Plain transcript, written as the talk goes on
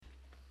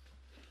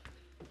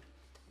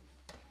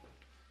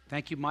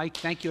Thank you, Mike.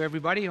 Thank you,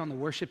 everybody on the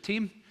worship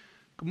team.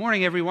 Good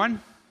morning,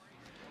 everyone.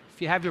 If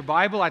you have your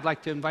Bible, I'd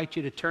like to invite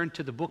you to turn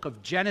to the book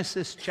of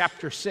Genesis,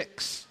 chapter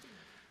 6,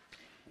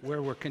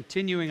 where we're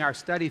continuing our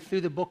study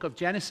through the book of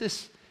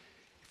Genesis.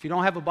 If you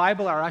don't have a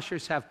Bible, our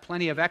ushers have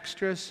plenty of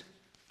extras.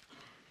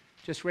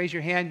 Just raise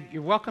your hand.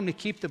 You're welcome to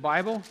keep the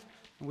Bible.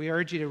 We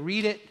urge you to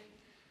read it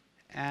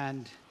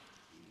and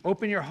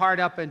open your heart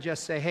up and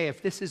just say, hey,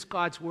 if this is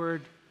God's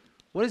word,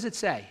 what does it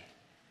say?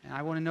 And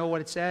I want to know what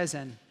it says.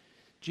 And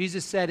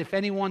Jesus said, if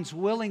anyone's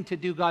willing to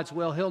do God's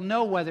will, he'll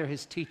know whether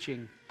his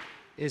teaching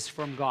is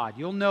from God.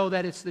 You'll know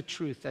that it's the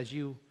truth as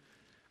you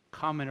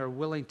come and are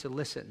willing to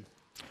listen.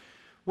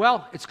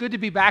 Well, it's good to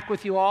be back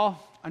with you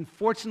all.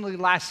 Unfortunately,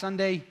 last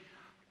Sunday,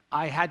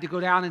 I had to go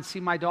down and see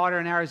my daughter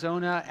in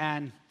Arizona,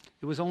 and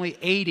it was only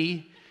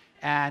 80.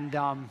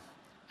 And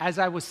as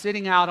I was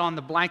sitting out on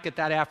the blanket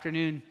that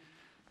afternoon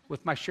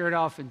with my shirt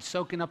off and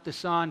soaking up the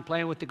sun,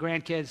 playing with the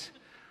grandkids,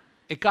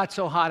 it got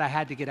so hot I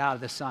had to get out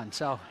of the sun.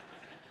 So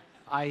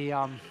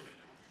I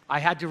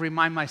had to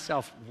remind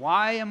myself,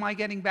 why am I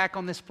getting back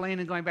on this plane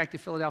and going back to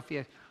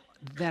Philadelphia?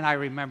 Then I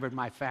remembered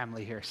my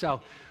family here.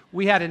 So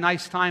we had a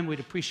nice time. We'd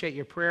appreciate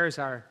your prayers.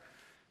 Our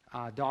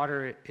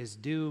daughter is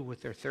due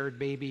with their third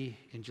baby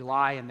in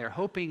July, and they're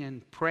hoping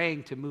and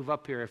praying to move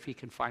up here if he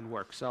can find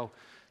work. So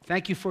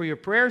thank you for your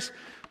prayers.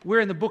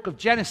 We're in the book of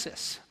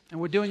Genesis, and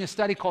we're doing a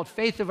study called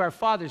Faith of Our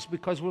Fathers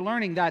because we're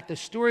learning that the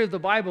story of the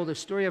Bible, the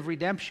story of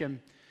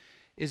redemption,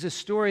 is a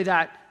story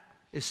that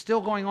is still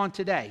going on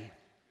today.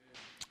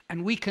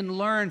 And we can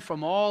learn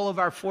from all of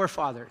our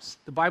forefathers.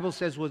 The Bible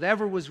says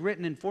whatever was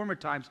written in former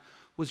times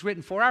was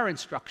written for our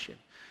instruction.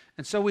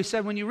 And so we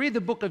said when you read the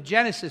book of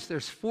Genesis,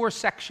 there's 4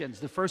 sections.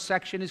 The first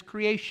section is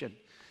creation.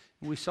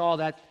 And we saw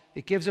that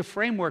it gives a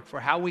framework for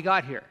how we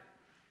got here,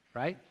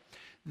 right?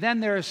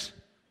 Then there's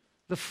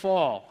the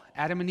fall,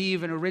 Adam and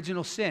Eve and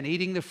original sin,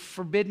 eating the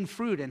forbidden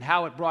fruit and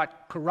how it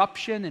brought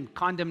corruption and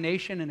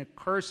condemnation and a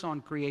curse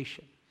on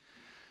creation.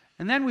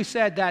 And then we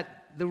said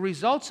that the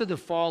results of the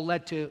fall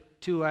led to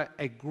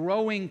a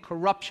growing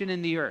corruption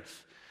in the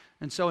earth.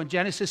 And so in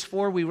Genesis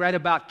 4, we read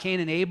about Cain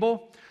and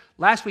Abel.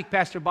 Last week,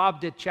 Pastor Bob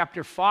did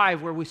chapter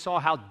 5, where we saw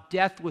how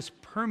death was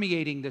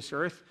permeating this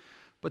earth.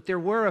 But there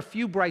were a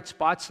few bright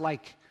spots,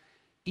 like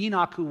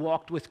Enoch, who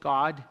walked with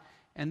God.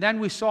 And then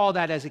we saw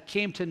that as it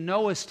came to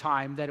Noah's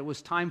time, that it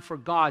was time for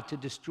God to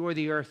destroy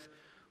the earth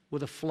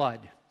with a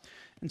flood.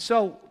 And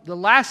so the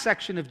last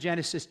section of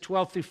Genesis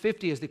 12 through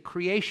 50 is the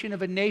creation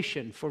of a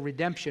nation for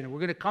redemption. And we're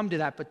going to come to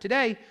that. But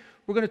today,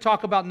 we're going to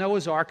talk about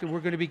Noah's Ark, and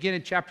we're going to begin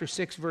in chapter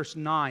 6, verse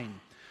 9.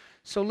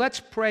 So let's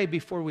pray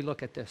before we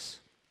look at this.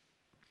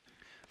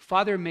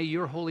 Father, may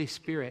your Holy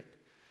Spirit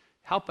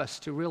help us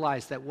to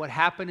realize that what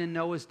happened in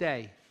Noah's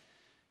day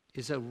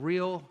is a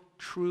real,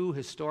 true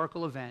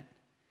historical event,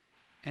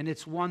 and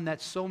it's one that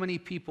so many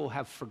people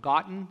have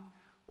forgotten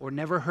or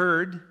never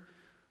heard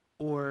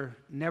or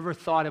never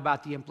thought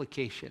about the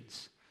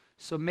implications.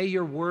 So may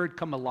your word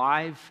come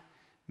alive.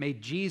 May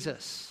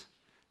Jesus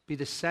be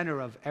the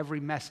center of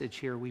every message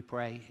here, we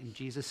pray. In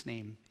Jesus'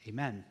 name,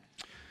 amen.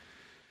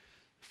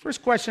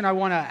 First question I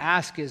want to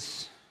ask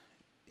is,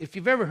 if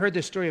you've ever heard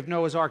the story of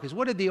Noah's Ark, is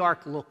what did the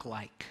ark look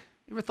like?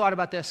 You ever thought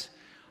about this?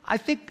 I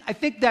think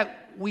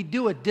that we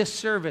do a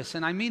disservice,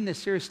 and I mean this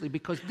seriously,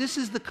 because this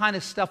is the kind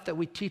of stuff that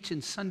we teach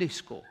in Sunday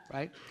school,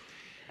 right?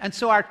 And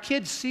so our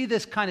kids see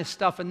this kind of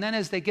stuff, and then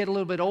as they get a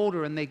little bit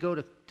older and they go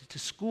to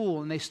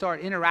school and they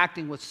start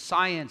interacting with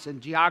science and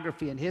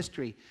geography and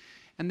history,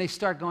 and they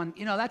start going,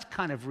 that's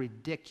kind of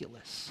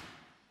ridiculous,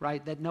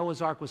 right? That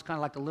Noah's Ark was kind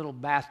of like a little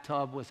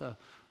bathtub with a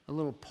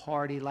little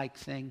party-like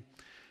thing.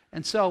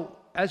 And so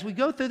as we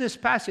go through this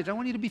passage, I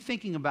want you to be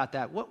thinking about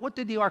that. What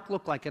did the ark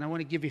look like? And I want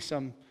to give you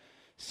some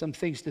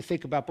things to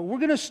think about. But we're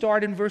going to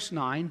start in verse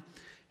 9,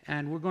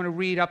 and we're going to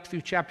read up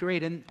through chapter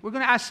 8. And we're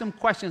going to ask some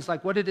questions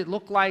like, what did it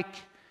look like?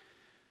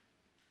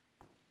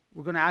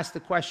 We're going to ask the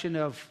question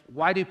of,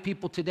 why do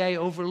people today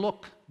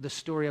overlook the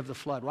story of the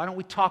flood? Why don't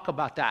we talk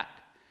about that?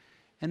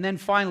 And then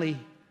finally,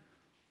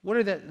 what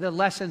are the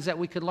lessons that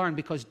we could learn?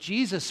 Because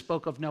Jesus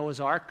spoke of Noah's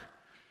Ark.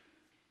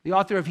 The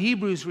author of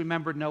Hebrews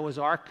remembered Noah's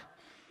Ark.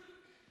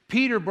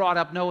 Peter brought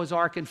up Noah's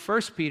Ark in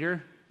 1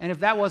 Peter. And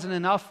if that wasn't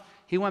enough,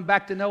 he went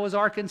back to Noah's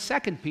Ark in 2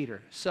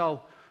 Peter.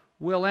 So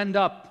we'll end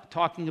up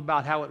talking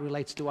about how it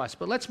relates to us.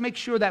 But let's make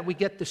sure that we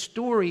get the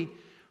story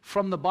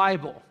from the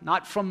Bible,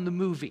 not from the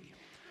movie.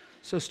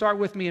 So start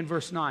with me in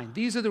verse 9.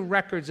 These are the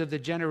records of the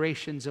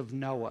generations of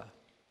Noah.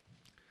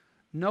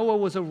 Noah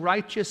was a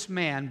righteous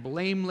man,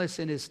 blameless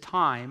in his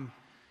time,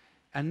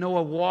 and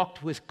Noah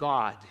walked with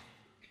God.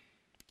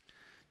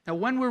 Now,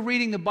 when we're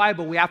reading the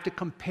Bible, we have to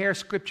compare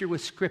Scripture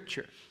with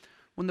Scripture.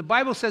 When the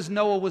Bible says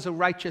Noah was a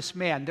righteous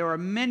man, there are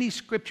many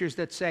Scriptures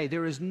that say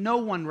there is no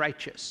one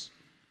righteous,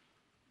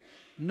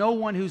 no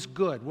one who's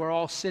good. We're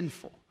all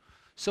sinful.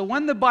 So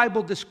when the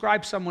Bible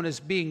describes someone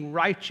as being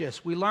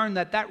righteous, we learn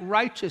that that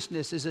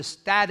righteousness is a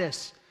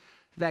status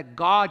that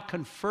God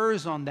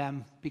confers on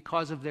them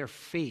because of their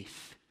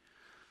faith.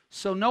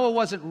 So Noah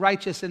wasn't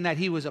righteous in that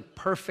he was a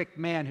perfect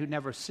man who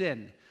never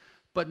sinned,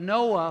 but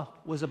Noah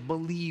was a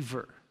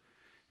believer.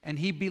 and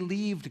he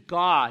believed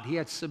God. He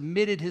had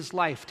submitted his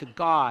life to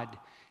God,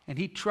 and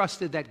he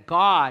trusted that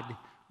God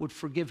would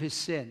forgive his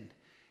sin.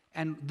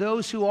 And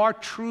those who are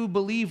true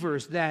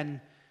believers then,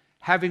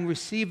 having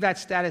received that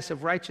status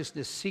of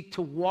righteousness, seek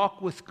to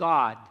walk with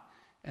God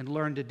and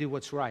learn to do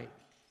what's right.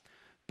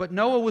 But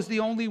Noah was the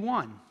only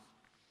one.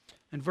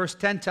 And verse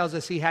 10 tells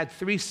us he had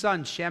 3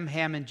 sons, Shem,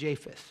 Ham, and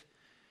Japheth.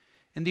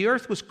 And the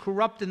earth was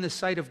corrupt in the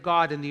sight of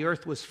God, and the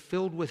earth was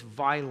filled with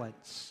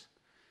violence.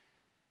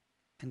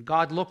 And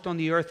God looked on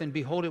the earth, and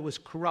behold, it was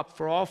corrupt,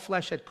 for all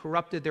flesh had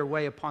corrupted their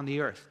way upon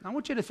the earth. Now, I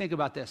want you to think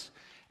about this.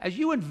 As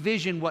you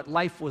envision what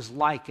life was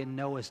like in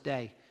Noah's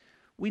day,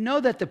 we know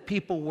that the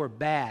people were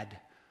bad,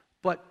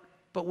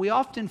 but we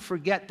often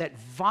forget that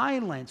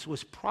violence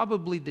was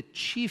probably the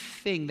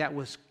chief thing that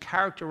was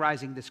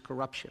characterizing this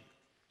corruption.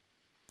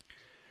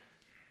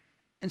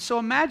 And so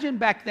imagine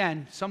back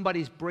then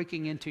somebody's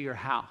breaking into your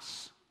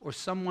house, or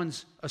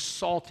someone's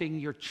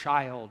assaulting your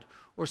child,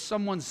 or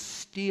someone's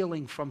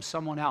stealing from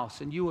someone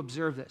else, and you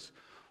observe this.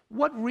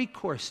 What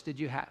recourse did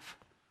you have?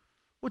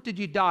 What did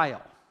you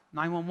dial?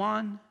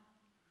 911?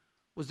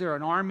 Was there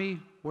an army?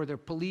 Were there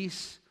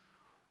police?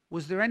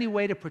 Was there any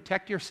way to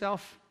protect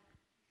yourself?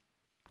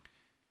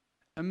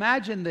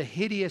 Imagine the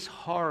hideous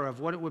horror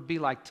of what it would be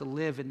like to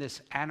live in this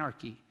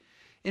anarchy.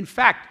 In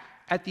fact,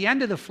 at the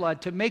end of the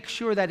flood, to make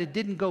sure that it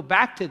didn't go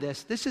back to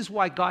this is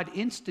why God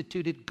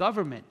instituted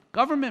government.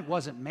 Government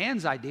wasn't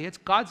man's idea, it's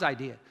God's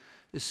idea.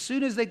 As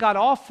soon as they got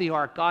off the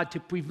ark, God, to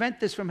prevent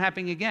this from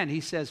happening again, he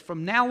says,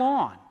 from now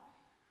on,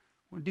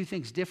 we're going to do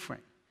things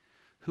different.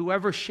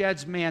 Whoever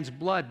sheds man's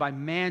blood, by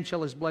man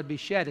shall his blood be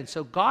shed. And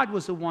so God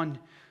was the one,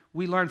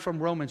 we learned from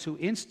Romans, who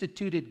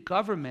instituted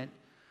government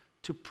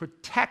to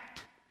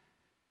protect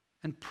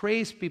and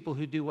praise people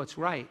who do what's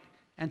right,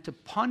 and to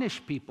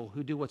punish people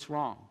who do what's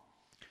wrong.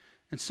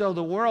 And so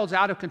the world's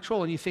out of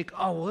control, and you think,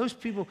 oh, well, those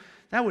people,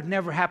 that would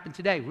never happen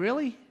today.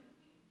 Really?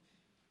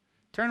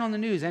 Turn on the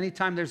news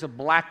anytime there's a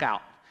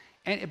blackout.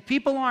 And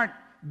people aren't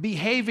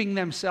behaving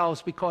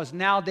themselves because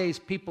nowadays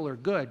people are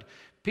good.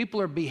 People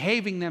are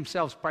behaving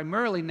themselves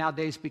primarily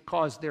nowadays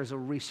because there's a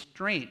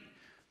restraint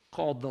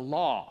called the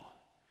law.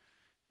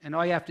 And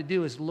all you have to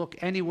do is look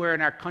anywhere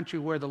in our country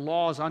where the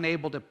law is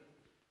unable to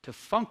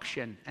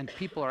function, and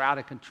people are out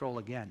of control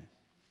again.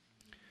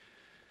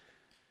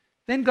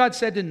 Then God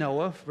said to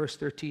Noah, verse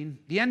 13,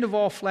 the end of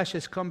all flesh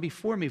has come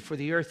before me, for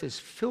the earth is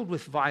filled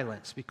with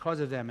violence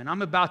because of them, and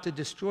I'm about to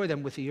destroy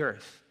them with the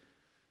earth.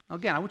 Now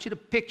again, I want you to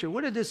picture,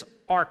 what did this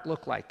ark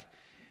look like?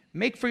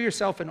 Make for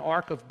yourself an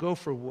ark of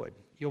gopher wood.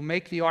 You'll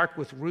make the ark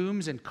with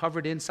rooms and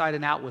covered inside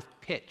and out with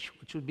pitch,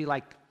 which would be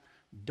like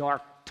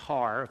dark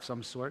tar of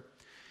some sort.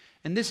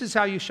 And this is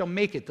how you shall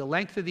make it. The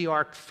length of the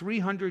ark,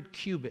 300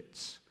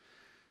 cubits.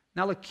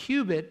 Now, a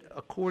cubit,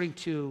 according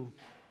to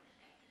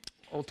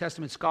Old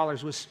Testament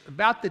scholars, was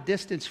about the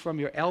distance from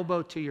your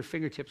elbow to your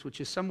fingertips,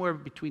 which is somewhere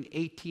between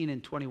 18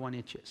 and 21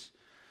 inches.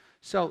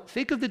 So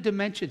think of the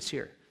dimensions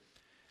here.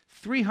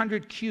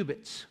 300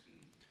 cubits.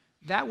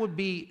 That would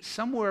be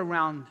somewhere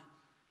around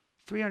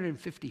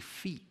 350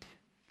 feet.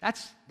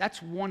 That's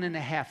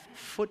 1.5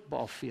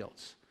 football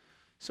fields.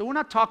 So we're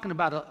not talking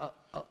about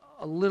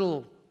a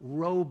little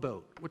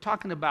rowboat. We're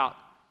talking about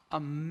a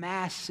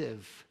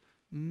massive,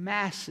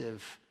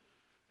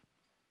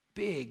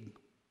 big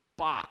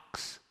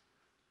box.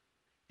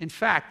 In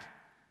fact,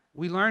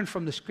 we learn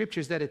from the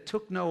scriptures that it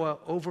took Noah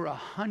over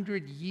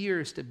 100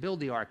 years to build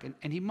the ark,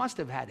 and he must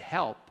have had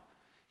help.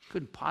 He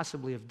couldn't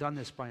possibly have done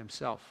this by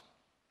himself.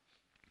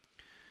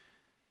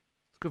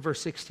 Look at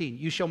verse 16.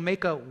 You shall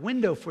make a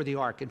window for the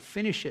ark and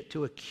finish it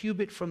to a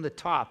cubit from the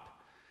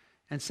top,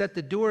 and set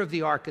the door of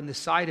the ark in the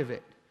side of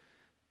it.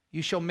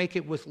 You shall make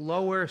it with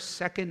lower,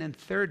 second, and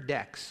third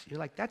decks. You're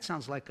like, that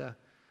sounds like the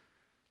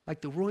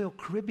Royal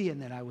Caribbean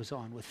that I was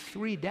on with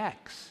 3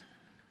 decks.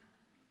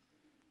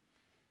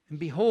 And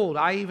behold,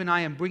 I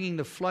am bringing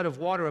the flood of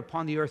water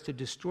upon the earth to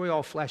destroy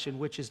all flesh, in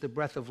which is the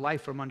breath of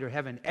life from under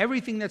heaven.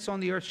 Everything that's on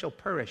the earth shall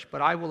perish,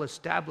 but I will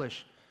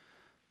establish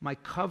my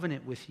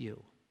covenant with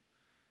you.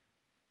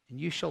 And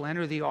you shall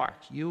enter the ark,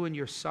 you and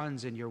your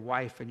sons and your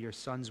wife and your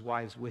sons'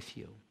 wives with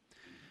you.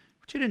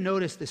 I want you to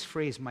notice this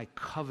phrase, my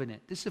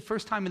covenant. This is the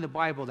first time in the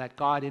Bible that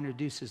God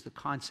introduces the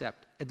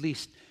concept, at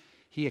least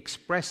he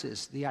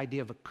expresses the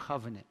idea of a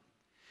covenant.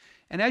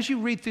 And as you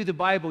read through the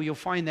Bible, you'll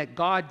find that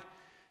God,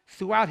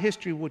 throughout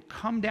history, would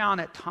come down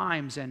at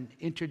times and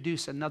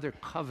introduce another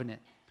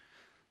covenant.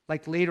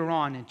 Like later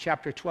on in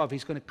chapter 12,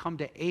 he's going to come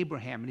to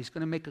Abraham, and he's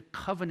going to make a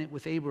covenant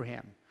with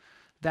Abraham,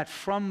 that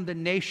from the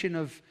nation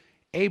of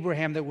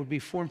Abraham that would be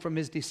formed from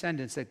his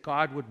descendants, that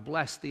God would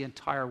bless the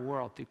entire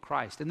world through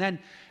Christ. And then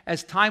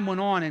as time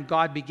went on and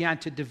God began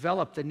to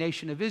develop the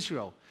nation of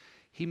Israel,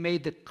 he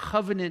made the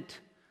covenant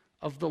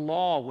of the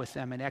law with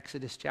them in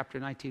Exodus chapter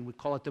 19. We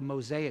call it the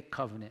Mosaic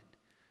covenant.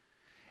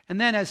 And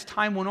then as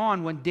time went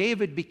on, when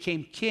David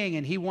became king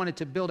and he wanted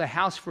to build a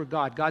house for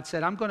God, God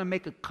said, I'm going to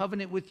make a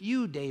covenant with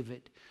you,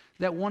 David,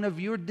 that one of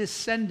your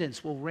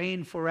descendants will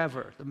reign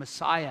forever. The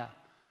Messiah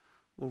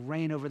will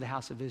reign over the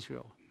house of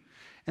Israel.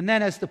 And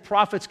then as the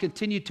prophets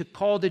continued to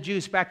call the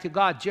Jews back to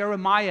God,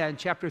 Jeremiah in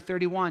chapter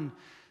 31,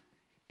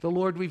 the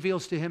Lord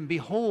reveals to him,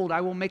 "Behold,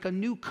 I will make a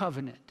new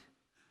covenant,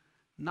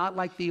 not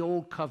like the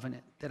old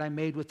covenant that I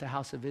made with the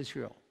house of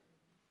Israel."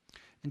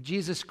 And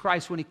Jesus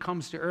Christ, when he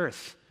comes to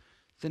earth,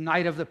 the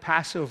night of the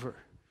Passover,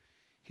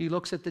 he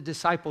looks at the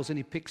disciples and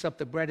he picks up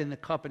the bread and the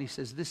cup and he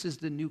says, "This is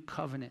the new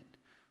covenant,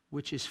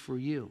 which is for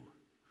you.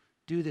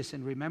 Do this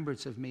in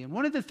remembrance of me." And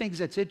one of the things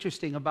that's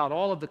interesting about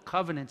all of the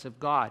covenants of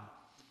God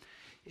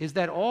is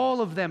that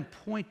all of them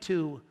point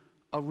to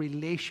a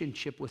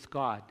relationship with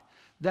God.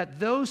 That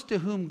those to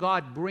whom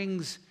God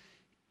brings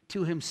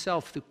to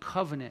himself through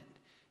covenant,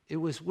 it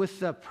was with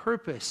the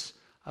purpose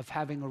of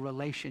having a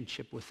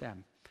relationship with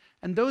them.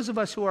 And those of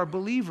us who are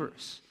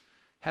believers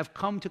have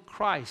come to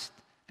Christ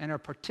and are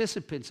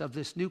participants of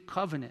this new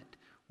covenant,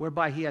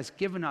 whereby he has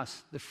given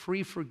us the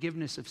free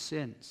forgiveness of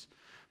sins.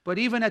 But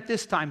even at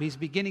this time, he's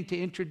beginning to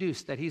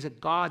introduce that he's a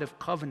God of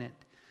covenant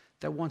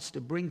that wants to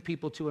bring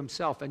people to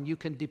himself, and you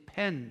can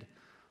depend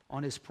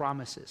on his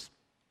promises.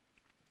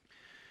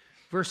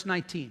 Verse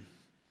 19,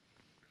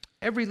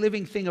 "Every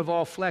living thing of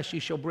all flesh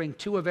you shall bring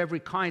 2 of every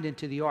kind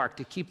into the ark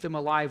to keep them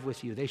alive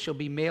with you. They shall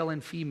be male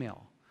and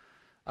female.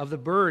 Of the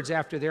birds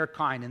after their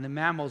kind, and the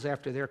mammals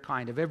after their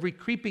kind, of every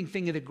creeping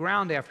thing of the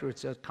ground after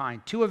its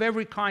kind. 2 of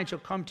every kind shall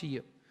come to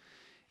you."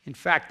 In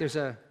fact, there's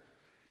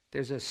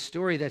a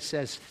story that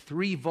says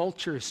 3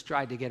 vultures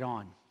tried to get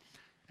on.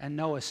 And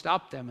Noah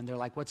stopped them, and they're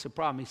like, "What's the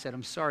problem?" He said,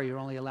 "I'm sorry, you're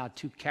only allowed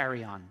 2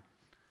 carry-on."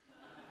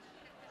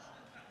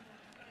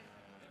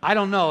 I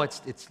don't know,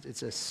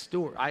 it's a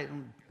story. It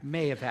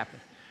may have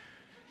happened.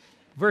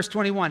 Verse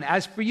 21,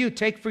 "As for you,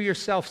 take for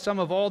yourself some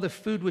of all the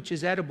food which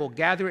is edible,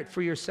 gather it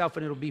for yourself,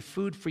 and it'll be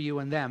food for you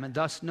and them." And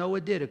thus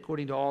Noah did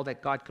according to all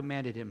that God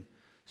commanded him.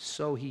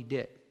 So he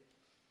did.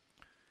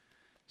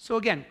 So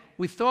again,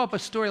 we throw up a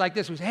story like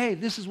this. We say, "Hey,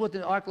 this is what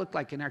the ark looked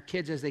like." And our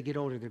kids, as they get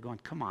older, they're going,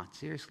 "Come on,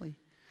 seriously?"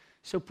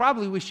 So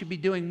probably we should be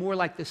doing more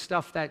like the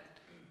stuff that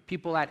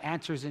people at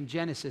Answers in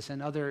Genesis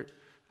and other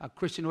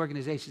Christian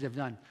organizations have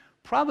done.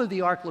 Probably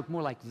the ark looked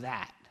more like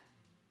that.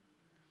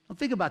 Well,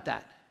 think about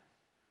that.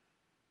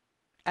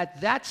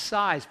 At that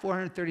size,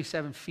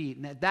 437 feet,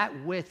 and at that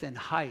width and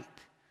height,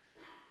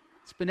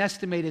 it's been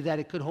estimated that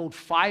it could hold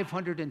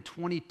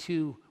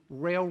 522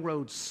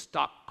 railroad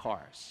stock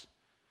cars.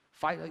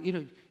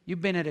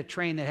 You've been at a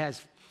train that has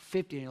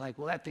 50, and you're like,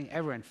 "Well, that thing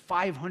ever," and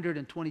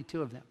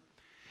 522 of them.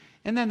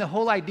 And then the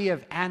whole idea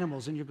of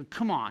animals, and you're going,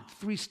 "Come on,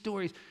 3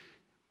 stories.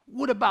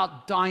 What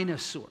about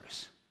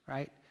dinosaurs,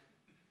 right?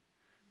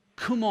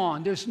 Come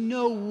on, there's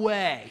no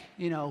way,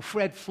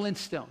 Fred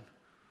Flintstone."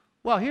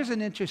 Well, here's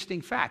an interesting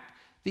fact.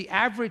 The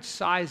average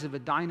size of a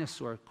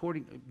dinosaur,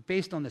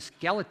 based on the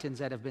skeletons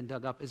that have been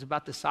dug up, is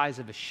about the size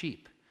of a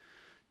sheep.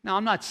 Now,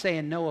 I'm not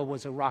saying Noah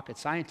was a rocket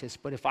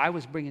scientist, but if I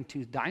was bringing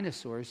 2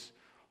 dinosaurs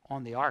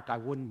on the ark, I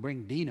wouldn't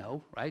bring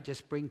Dino, right?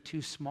 Just bring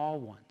 2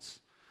 small ones,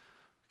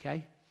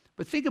 okay?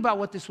 But think about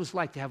what this was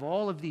like to have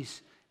all of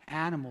these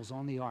animals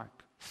on the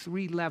ark,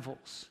 3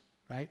 levels,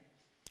 right?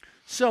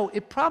 So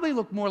it probably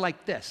looked more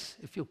like this,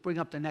 if you'll bring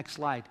up the next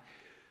slide.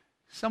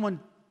 Someone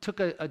took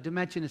a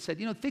dimension and said,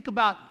 think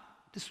about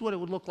this is what it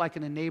would look like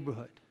in a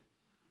neighborhood.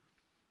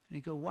 And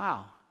you go,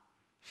 "Wow,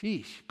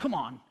 sheesh, come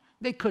on.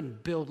 They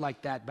couldn't build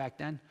like that back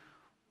then."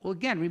 Well,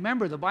 again,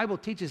 remember, the Bible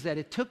teaches that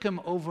it took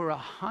him over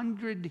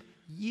 100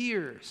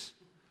 years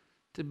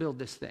to build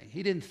this thing.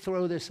 He didn't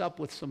throw this up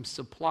with some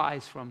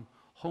supplies from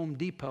Home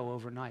Depot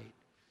overnight.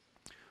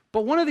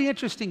 But one of the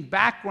interesting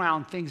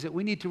background things that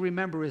we need to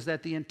remember is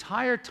that the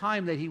entire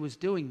time that he was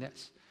doing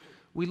this,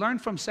 we learn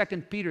from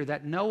 2 Peter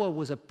that Noah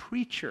was a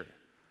preacher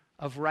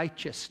of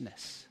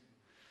righteousness.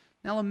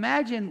 Now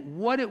imagine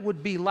what it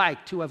would be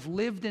like to have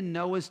lived in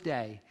Noah's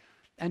day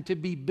and to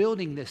be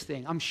building this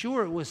thing. I'm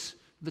sure it was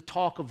the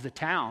talk of the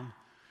town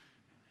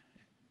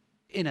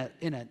in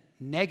a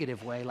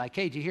negative way, like,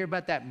 "Hey, did you hear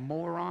about that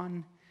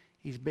moron?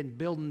 He's been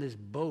building this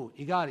boat.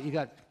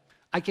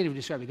 I can't even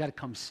describe it. You got to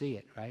come see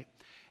it," right?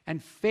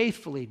 And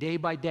faithfully, day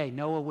by day,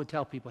 Noah would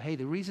tell people, "Hey,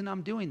 the reason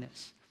I'm doing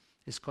this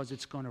is because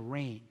it's going to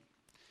rain."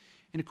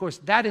 And of course,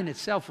 that in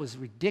itself was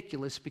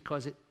ridiculous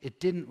because it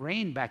didn't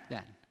rain back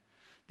then.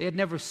 They had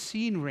never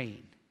seen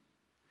rain.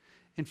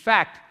 In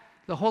fact,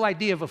 the whole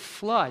idea of a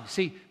flood,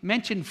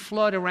 mention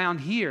flood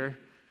around here,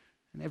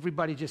 and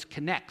everybody just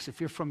connects.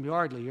 If you're from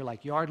Yardley, you're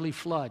like, "Yardley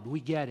flood,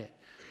 we get it."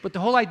 But the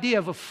whole idea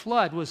of a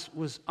flood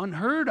was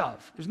unheard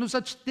of. There's no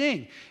such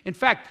thing. In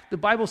fact, the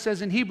Bible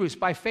says in Hebrews,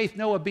 by faith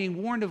Noah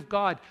being warned of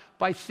God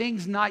by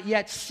things not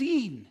yet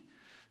seen.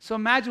 So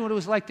imagine what it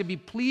was like to be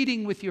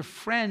pleading with your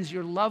friends,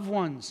 your loved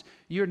ones,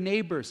 your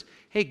neighbors.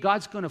 "Hey,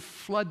 God's going to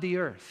flood the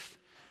earth.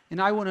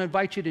 And I want to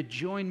invite you to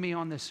join me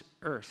on this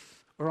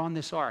earth or on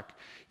this ark."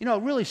 It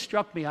really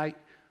struck me. I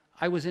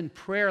was in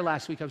prayer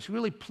last week. I was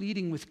really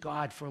pleading with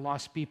God for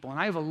lost people. And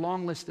I have a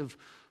long list of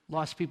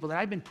lost people that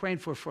I've been praying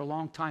for a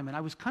long time. And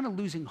I was kind of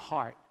losing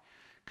heart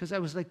because I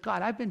was like,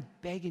 "God, I've been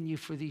begging you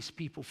for these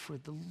people for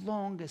the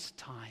longest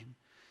time.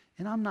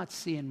 And I'm not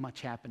seeing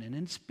much happening.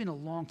 And it's been a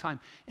long time."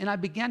 And I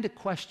began to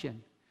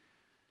question,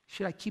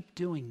 should I keep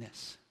doing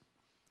this?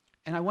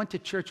 And I went to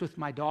church with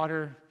my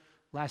daughter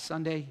last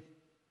Sunday,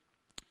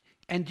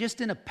 and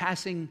just in a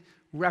passing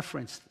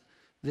reference,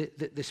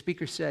 the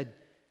speaker said,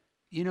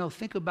 you know,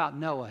 think about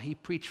Noah. He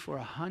preached for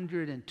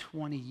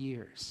 120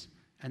 years,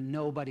 and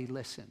nobody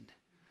listened.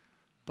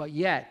 But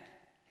yet,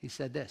 he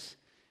said this,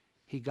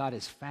 he got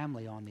his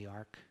family on the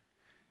ark,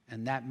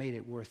 and that made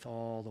it worth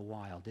all the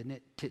while, didn't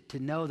it? To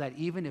know that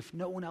even if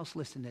no one else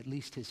listened, at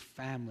least his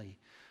family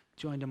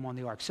joined him on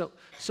the ark.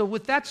 So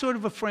with that sort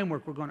of a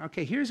framework, we're going,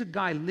 okay, here's a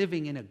guy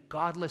living in a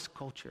godless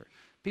culture.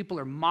 People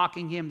are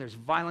mocking him. There's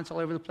violence all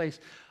over the place.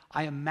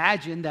 I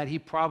imagine that he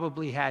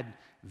probably had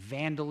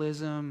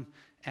vandalism,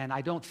 and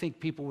I don't think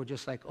people were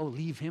just like, oh,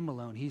 leave him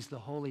alone. He's the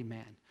holy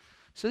man.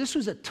 So this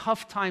was a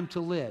tough time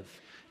to live,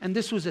 and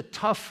this was a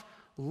tough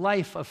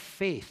life of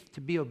faith,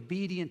 to be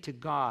obedient to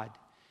God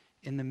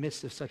in the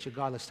midst of such a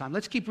godless time.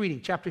 Let's keep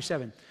reading, chapter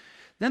 7.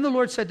 Then the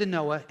Lord said to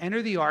Noah,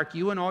 enter the ark,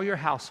 you and all your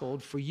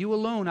household, for you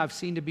alone I've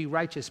seen to be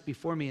righteous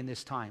before me in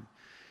this time.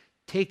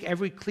 Take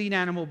every clean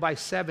animal by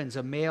sevens,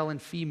 a male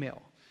and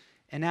female,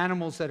 and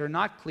animals that are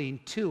not clean,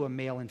 2, a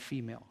male and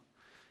female.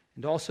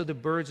 And also the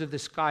birds of the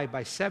sky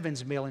by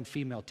sevens, male and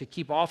female, to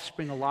keep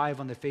offspring alive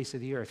on the face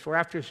of the earth. For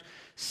after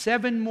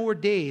 7 more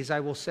days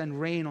I will send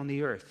rain on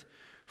the earth.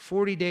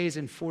 40 days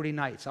and 40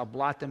 nights I'll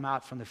blot them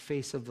out from the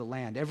face of the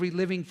land, every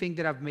living thing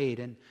that I've made.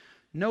 And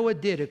Noah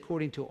did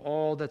according to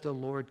all that the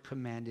Lord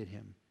commanded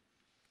him.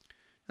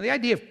 Now, the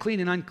idea of clean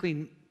and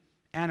unclean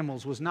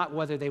animals was not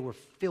whether they were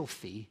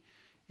filthy.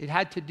 It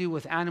had to do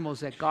with animals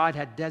that God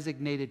had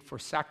designated for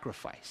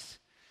sacrifice.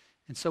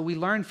 And so we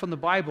learn from the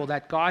Bible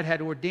that God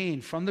had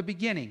ordained from the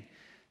beginning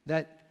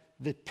that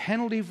the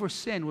penalty for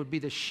sin would be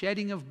the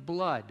shedding of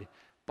blood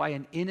by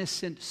an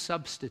innocent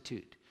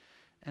substitute.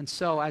 And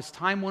so as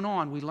time went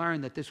on, we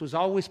learned that this was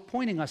always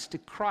pointing us to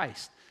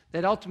Christ,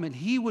 that ultimately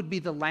he would be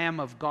the Lamb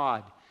of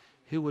God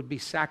who would be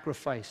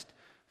sacrificed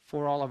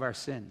for all of our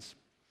sins.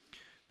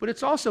 But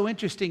it's also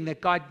interesting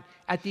that God,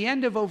 at the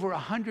end of over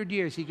 100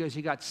 years, he goes,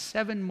 he got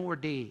 7 more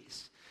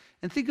days.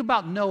 And think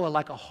about Noah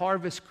like a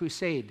harvest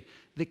crusade.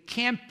 The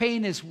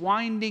campaign is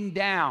winding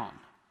down,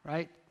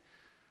 right?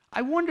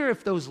 I wonder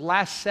if those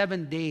last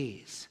 7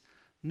 days,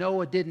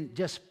 Noah didn't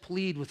just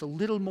plead with a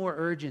little more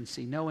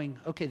urgency, knowing,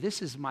 okay,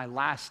 this is my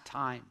last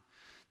time.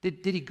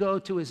 Did he go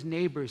to his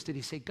neighbors? Did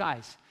he say,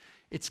 guys,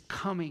 it's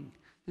coming.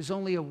 There's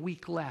only a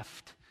week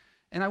left.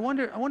 And I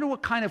wonder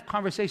what kind of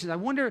conversations, I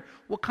wonder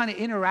what kind of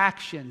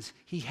interactions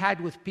he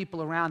had with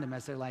people around him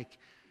as they're like,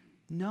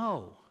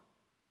 no,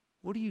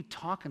 what are you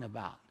talking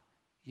about?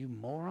 You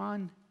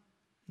moron?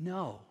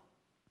 No.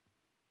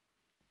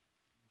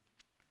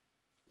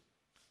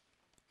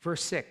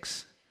 Verse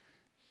 6.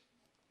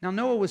 Now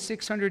Noah was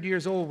 600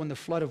 years old when the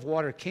flood of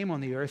water came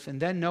on the earth,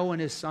 and then Noah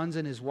and his sons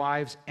and his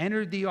wives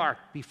entered the ark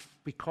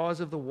because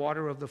of the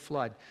water of the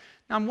flood.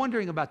 Now I'm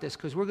wondering about this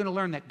because we're going to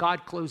learn that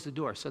God closed the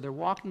door. So they're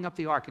walking up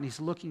the ark, and he's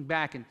looking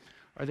back, and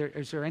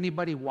is there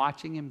anybody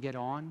watching him get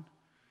on?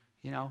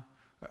 You know,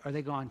 are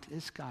they going,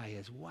 this guy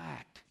is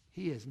whacked.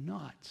 He is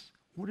nuts.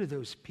 What are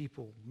those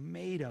people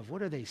made of?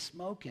 What are they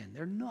smoking?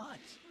 They're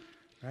nuts,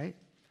 right?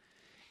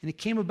 And it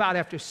came about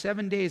after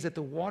 7 days that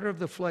the water of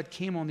the flood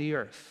came on the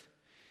earth.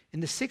 In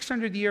the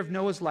 600th year of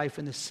Noah's life,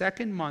 in the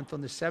 2nd month,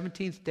 on the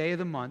 17th day of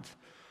the month,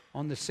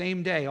 on the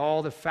same day,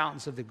 all the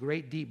fountains of the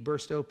great deep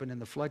burst open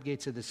and the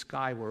floodgates of the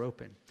sky were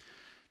open.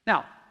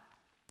 Now,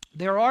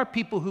 there are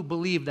people who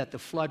believe that the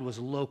flood was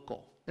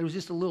local. There was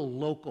just a little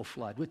local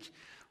flood,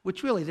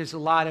 which really there's a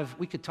lot of,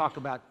 we could talk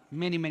about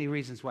many, many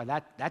reasons why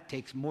that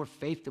takes more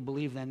faith to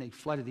believe than he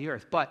flooded the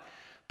earth. But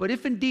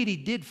if indeed he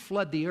did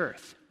flood the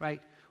earth,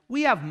 right?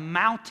 We have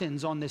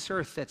mountains on this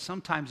earth that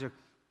sometimes are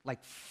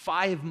like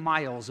 5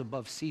 miles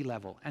above sea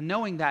level. And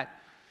knowing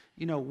that,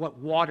 you know, what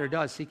water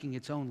does, seeking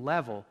its own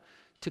level,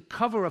 to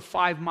cover a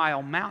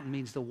 5-mile mountain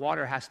means the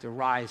water has to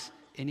rise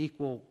in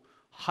equal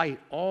height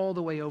all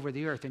the way over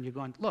the earth. And you're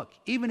going, look,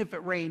 even if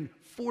it rained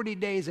 40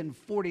 days and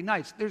 40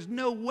 nights, there's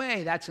no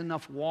way that's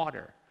enough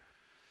water.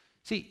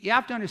 See, you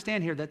have to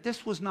understand here that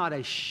this was not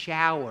a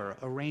shower,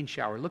 a rain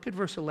shower. Look at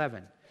verse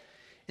 11.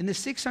 In the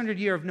 600th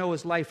year of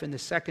Noah's life, in the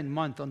 2nd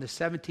month, on the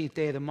 17th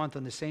day of the month,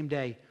 on the same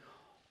day,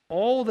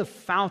 all the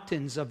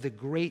fountains of the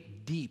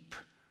great deep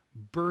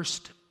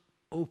burst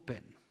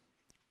open.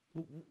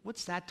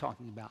 What's that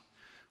talking about?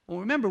 Well,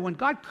 remember, when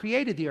God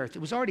created the earth, it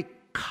was already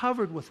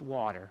covered with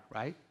water,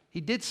 right?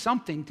 He did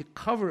something to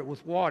cover it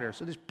with water.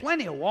 So there's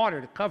plenty of water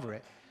to cover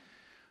it.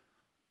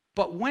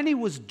 But when he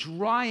was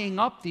drying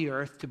up the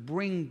earth to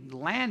bring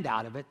land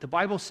out of it, the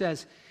Bible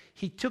says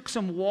he took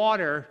some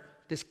water,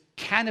 this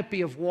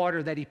canopy of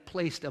water that he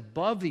placed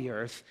above the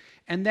earth,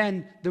 and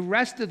then the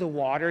rest of the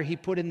water he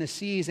put in the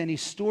seas, and he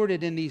stored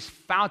it in these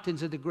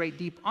fountains of the great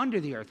deep under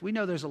the earth. We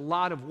know there's a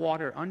lot of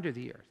water under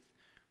the earth,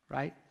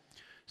 right?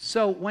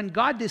 So when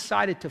God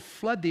decided to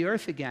flood the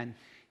earth again,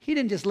 he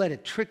didn't just let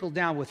it trickle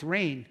down with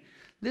rain.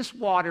 This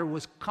water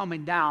was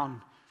coming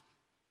down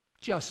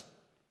just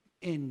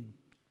in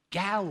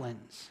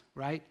gallons,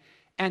 right?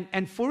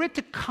 And for it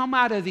to come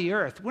out of the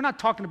earth, we're not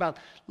talking about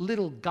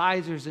little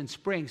geysers and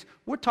springs.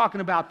 We're talking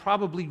about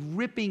probably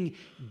ripping,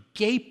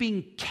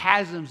 gaping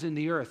chasms in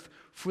the earth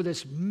for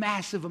this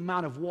massive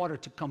amount of water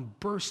to come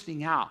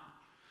bursting out.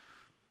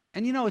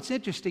 And you know, it's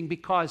interesting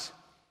because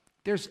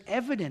there's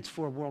evidence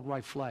for a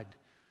worldwide flood.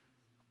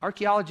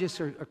 Archaeologists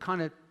are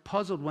kind of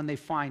puzzled when they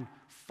find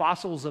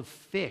fossils of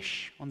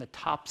fish on the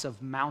tops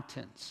of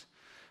mountains.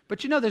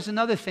 But you know, there's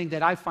another thing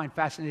that I find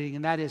fascinating,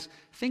 and that is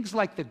things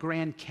like the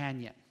Grand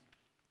Canyon,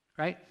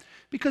 right?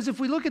 Because if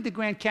we look at the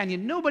Grand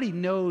Canyon, nobody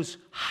knows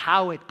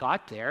how it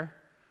got there,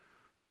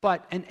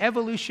 but an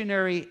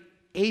evolutionary,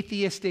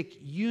 atheistic,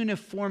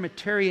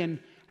 uniformitarian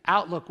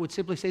outlook would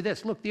simply say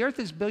this: look, the earth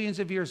is billions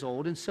of years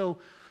old, and so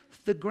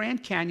the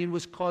Grand Canyon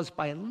was caused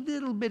by a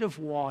little bit of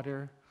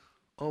water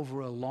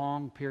over a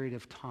long period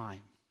of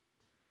time.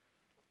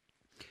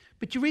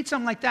 But you read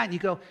something like that and you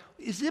go,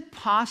 is it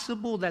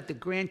possible that the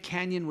Grand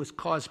Canyon was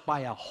caused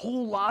by a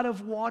whole lot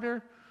of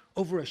water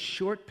over a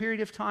short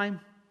period of time?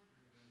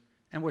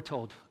 And we're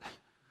told,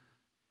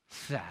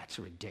 that's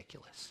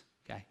ridiculous.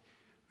 Okay,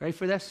 ready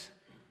for this?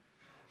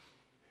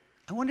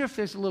 I wonder if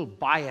there's a little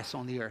bias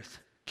on the earth.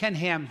 Ken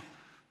Ham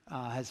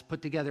has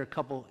put together a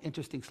couple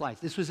interesting slides.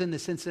 This was in the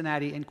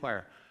Cincinnati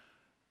Enquirer.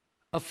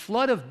 A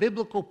flood of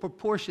biblical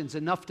proportions,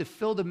 enough to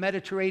fill the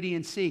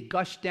Mediterranean Sea,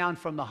 gushed down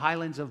from the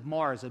highlands of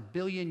Mars 1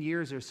 billion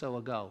years or so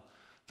ago.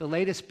 The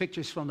latest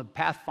pictures from the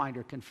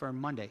Pathfinder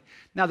confirmed Monday.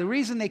 Now, the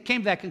reason they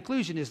came to that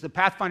conclusion is the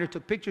Pathfinder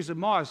took pictures of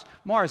Mars,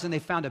 and they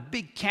found a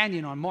big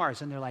canyon on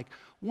Mars. And they're like,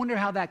 wonder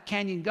how that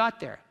canyon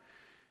got there.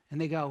 And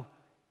they go,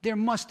 there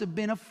must have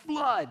been a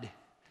flood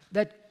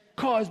that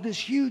caused this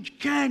huge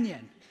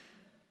canyon.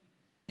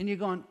 And you're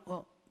going,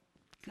 well,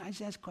 can I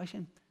just ask a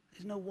question?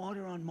 There's no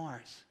water on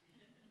Mars.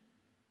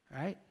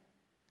 Right?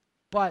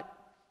 But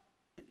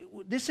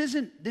this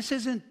isn't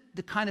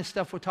the kind of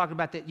stuff we're talking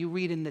about that you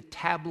read in the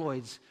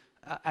tabloids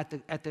at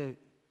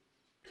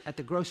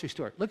the grocery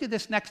store. Look at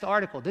this next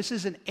article. This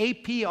is an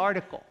AP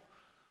article,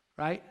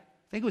 right?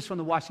 I think it was from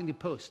the Washington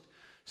Post.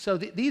 So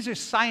these are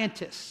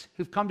scientists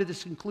who've come to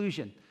this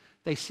conclusion.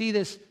 They see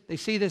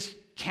this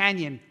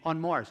canyon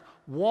on Mars.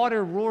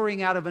 Water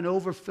roaring out of an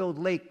overfilled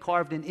lake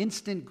carved an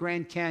instant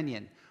Grand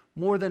Canyon,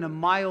 more than a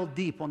mile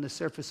deep on the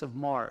surface of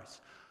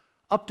Mars.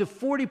 Up to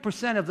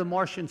 40% of the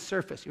Martian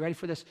surface, you ready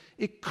for this?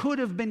 It could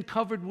have been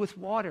covered with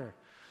water.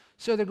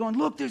 So they're going,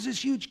 look, there's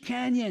this huge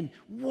canyon.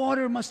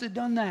 Water must have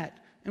done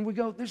that. And we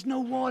go, there's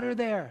no water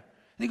there. And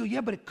they go,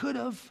 yeah, but it could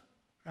have,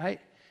 right?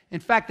 In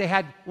fact,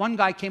 one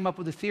guy came up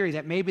with a theory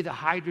that maybe the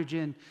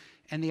hydrogen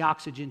and the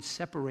oxygen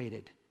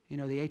separated. You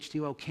know, the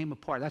H2O came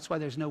apart. That's why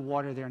there's no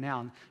water there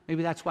now.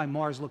 Maybe that's why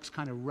Mars looks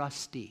kind of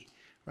rusty,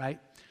 right?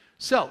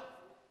 So,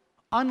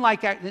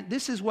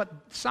 this is what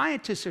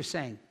scientists are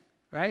saying,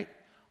 right?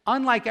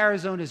 Unlike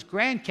Arizona's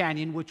Grand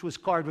Canyon, which was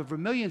carved over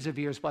millions of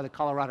years by the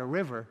Colorado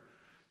River,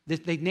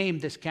 they named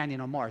this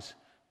canyon on Mars,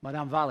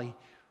 Madame Valley,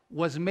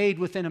 was made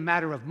within a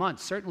matter of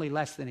months, certainly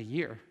less than a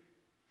year.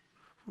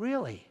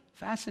 Really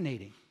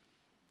fascinating.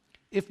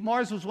 If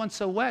Mars was once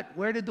so wet,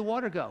 where did the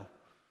water go?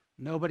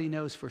 Nobody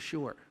knows for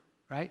sure,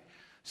 right?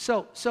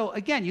 So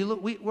again,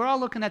 we're all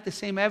looking at the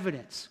same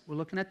evidence. We're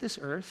looking at this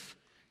earth,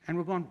 and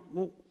we're going,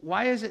 well,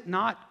 why is it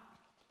not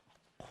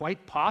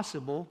quite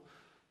possible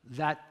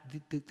that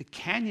the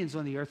canyons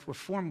on the earth were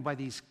formed by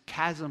these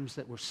chasms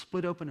that were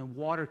split open and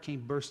water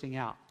came bursting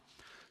out?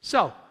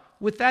 So,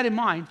 with that in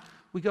mind,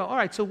 we go, all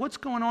right, so what's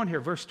going on here?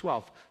 Verse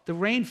 12. The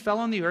rain fell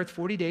on the earth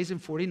 40 days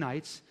and 40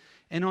 nights,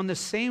 and on the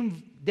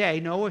same day,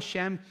 Noah,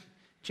 Shem,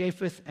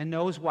 Japheth, and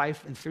Noah's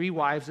wife, and 3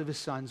 wives of his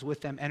sons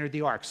with them entered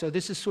the ark. So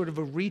this is sort of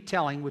a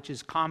retelling, which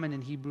is common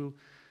in Hebrew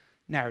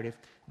narrative.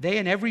 They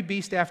and every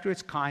beast after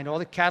its kind, all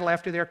the cattle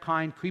after their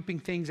kind, creeping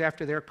things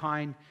after their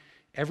kind,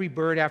 every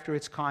bird after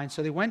its kind.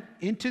 So they went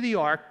into the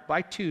ark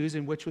by twos,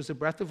 in which was the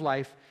breath of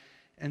life,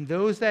 and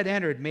those that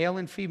entered, male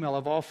and female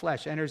of all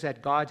flesh, enters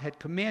that God had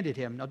commanded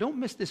him. Now don't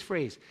miss this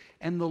phrase.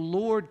 And the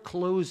Lord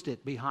closed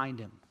it behind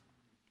him.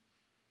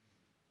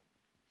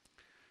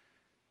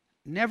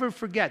 Never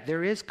forget,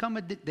 there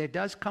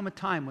does come a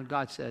time when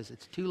God says,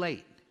 it's too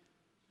late.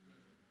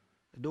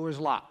 The door is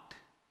locked,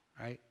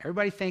 right?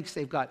 Everybody thinks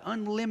they've got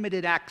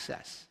unlimited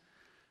access.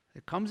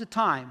 There comes a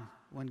time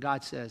when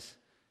God says,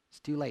 it's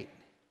too late.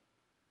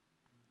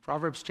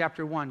 Proverbs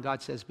chapter 1,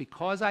 God says,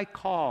 because I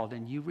called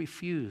and you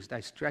refused, I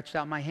stretched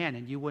out my hand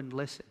and you wouldn't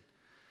listen.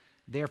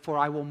 Therefore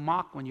I will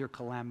mock when your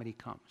calamity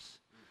comes,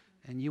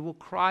 and you will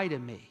cry to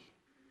me,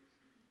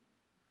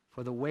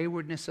 for the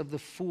waywardness of the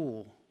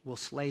fool will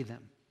slay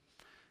them.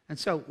 And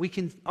so we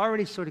can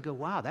already sort of go,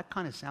 wow, that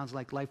kind of sounds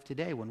like life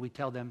today when we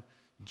tell them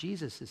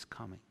Jesus is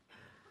coming.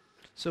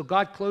 So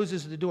God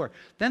closes the door.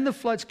 Then the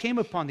floods came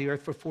upon the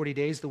earth for 40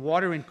 days. The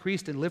water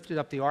increased and lifted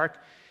up the ark.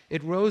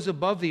 It rose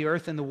above the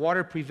earth, and the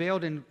water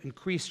prevailed and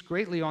increased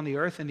greatly on the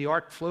earth, and the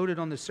ark floated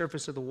on the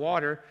surface of the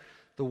water.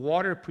 The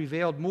water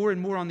prevailed more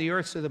and more on the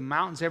earth, so the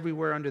mountains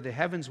everywhere under the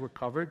heavens were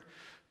covered.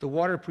 The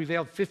water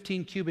prevailed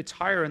 15 cubits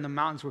higher, and the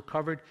mountains were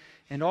covered.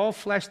 And all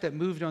flesh that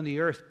moved on the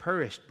earth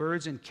perished,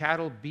 birds and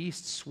cattle,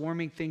 beasts,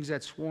 swarming things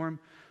that swarm,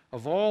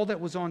 of all that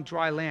was on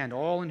dry land,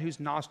 all in whose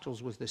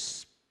nostrils was the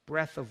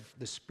breath of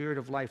the Spirit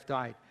of life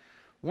died.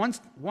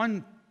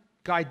 One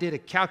guy did a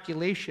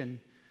calculation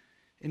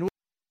in order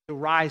to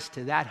rise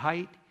to that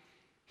height.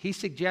 He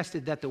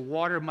suggested that the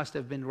water must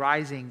have been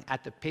rising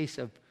at the pace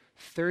of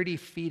 30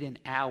 feet an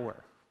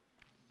hour.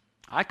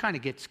 I kind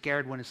of get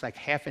scared when it's like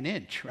half an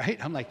inch, right?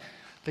 I'm like,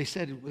 they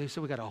said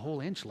we got a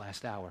whole inch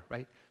last hour,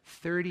 right?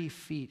 30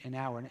 feet an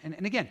hour.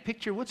 And again,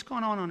 picture what's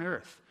going on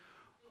earth.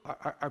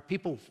 Are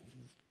people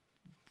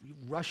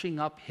rushing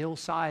up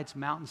hillsides,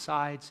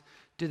 mountainsides?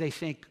 Do they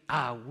think,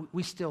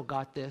 we still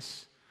got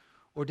this?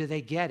 Or do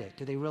they get it?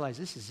 Do they realize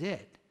this is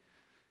it?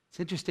 It's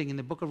interesting, in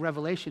the book of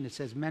Revelation, it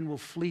says, men will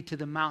flee to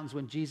the mountains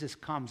when Jesus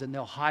comes, and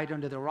they'll hide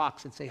under the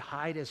rocks and say,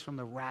 hide us from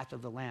the wrath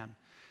of the Lamb.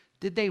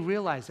 Did they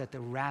realize that the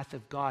wrath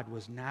of God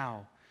was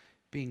now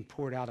being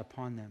poured out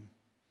upon them?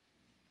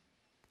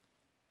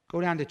 Go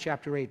down to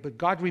chapter 8. But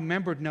God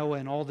remembered Noah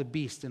and all the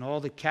beasts and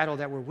all the cattle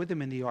that were with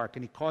him in the ark,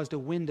 and he caused a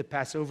wind to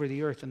pass over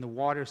the earth, and the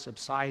water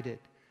subsided.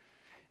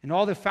 And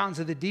all the fountains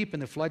of the deep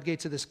and the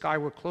floodgates of the sky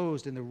were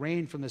closed, and the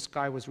rain from the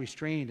sky was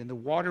restrained, and the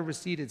water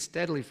receded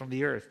steadily from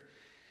the earth.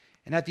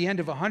 And at the end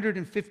of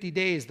 150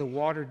 days, the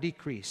water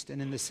decreased.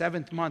 And in the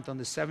 7th month, on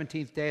the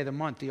 17th day of the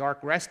month, the ark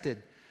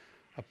rested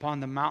upon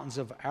the mountains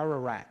of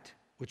Ararat,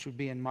 which would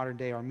be in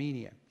modern-day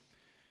Armenia.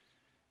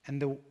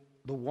 And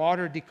the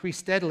water decreased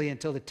steadily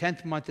until the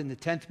 10th month. In the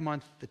 10th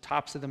month, the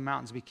tops of the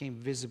mountains became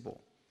visible.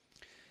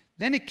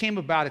 Then it came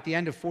about at the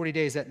end of 40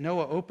 days that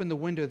Noah opened the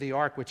window of the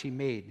ark which he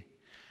made.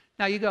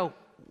 Now you go,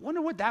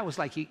 wonder what that was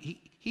like.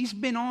 He's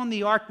been on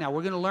the ark now.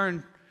 We're going to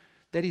learn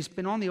that he's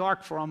been on the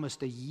ark for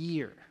almost a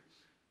year.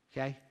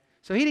 Okay?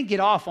 So he didn't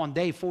get off on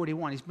day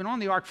 41. He's been on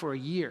the ark for a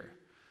year.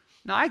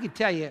 Now I can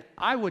tell you,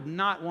 I would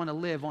not want to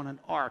live on an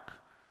ark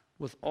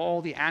with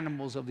all the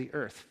animals of the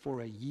earth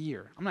for a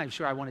year. I'm not even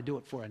sure I want to do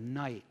it for a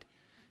night.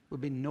 It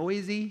would be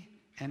noisy,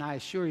 and I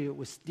assure you it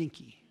was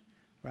stinky,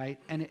 right?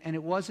 And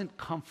it wasn't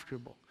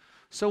comfortable.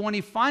 So when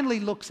he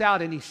finally looks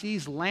out and he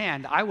sees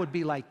land, I would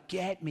be like,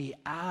 get me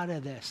out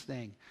of this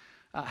thing.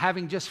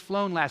 Having just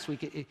flown last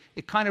week,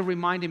 it kind of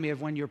reminded me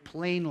of when your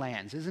plane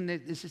lands, isn't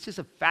it? It's just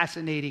a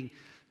fascinating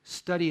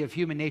study of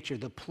human nature.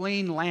 The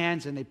plane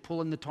lands and they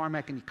pull in the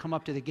tarmac and you come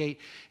up to the gate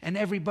and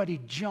everybody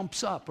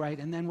jumps up, right?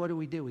 And then what do?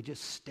 We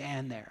just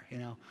stand there,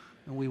 and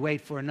we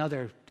wait for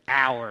another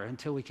hour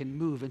until we can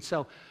move. And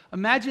so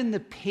imagine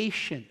the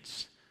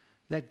patience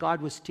that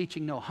God was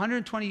teaching Noah.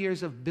 120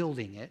 years of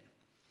building it.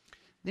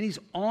 Then he's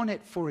on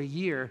it for a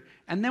year.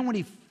 And then when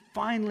he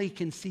finally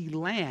can see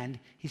land,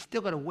 he's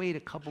still got to wait a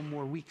couple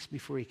more weeks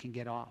before he can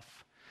get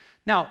off.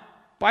 Now,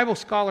 Bible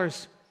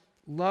scholars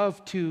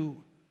love to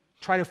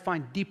try to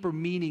find deeper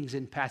meanings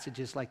in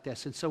passages like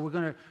this. And so we're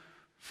going to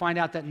find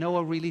out that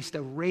Noah released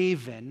a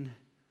raven,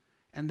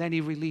 and then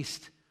he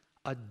released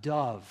a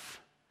dove.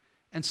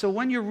 And so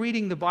when you're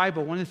reading the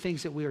Bible, one of the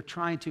things that we are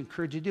trying to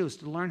encourage you to do is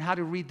to learn how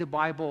to read the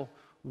Bible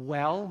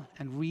well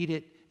and read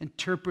it,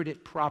 interpret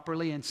it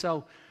properly. And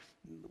so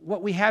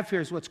what we have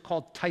here is what's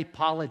called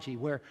typology,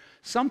 where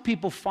some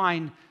people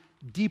find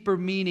deeper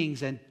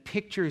meanings and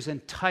pictures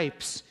and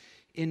types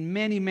in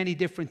many, many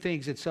different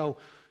things. And so,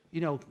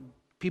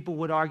 people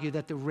would argue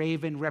that the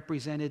raven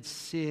represented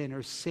sin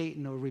or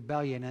Satan or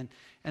rebellion,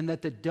 and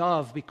that the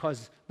dove,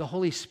 because the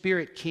Holy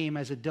Spirit came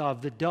as a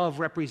dove, the dove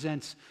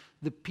represents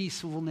the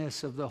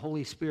peacefulness of the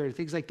Holy Spirit,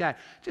 things like that.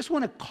 Just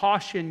want to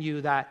caution you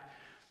that,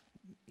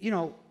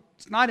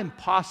 it's not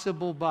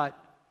impossible, but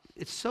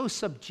it's so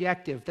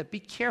subjective that be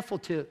careful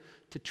to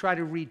try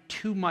to read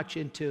too much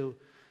into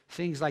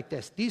things like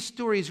this. These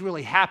stories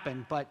really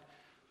happen, but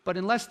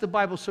unless the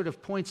Bible sort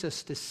of points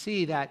us to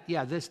see that,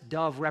 this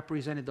dove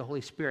represented the Holy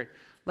Spirit,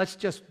 let's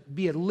just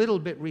be a little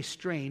bit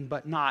restrained,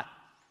 but not,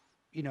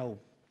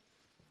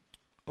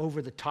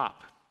 over the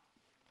top.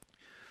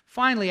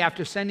 Finally,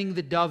 after sending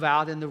the dove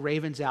out and the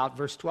ravens out,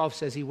 verse 12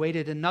 says he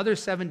waited another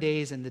 7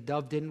 days and the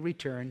dove didn't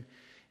return.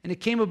 And it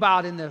came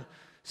about in the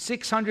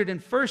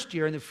 601st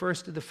year, in the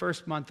first of the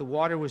first month, the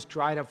water was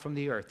dried up from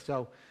the earth.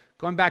 So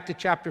going back to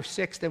chapter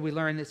 6, then we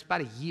learn it's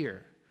about a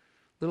year,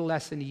 a little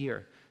less than a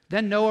year.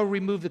 Then Noah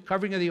removed the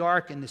covering of the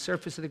ark, and the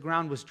surface of the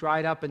ground was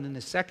dried up. And in the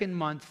 2nd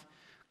month,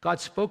 God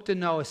spoke to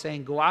Noah,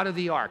 saying, go out of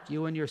the ark,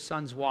 you and your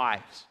sons'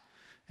 wives,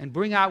 and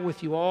bring out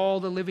with you all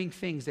the living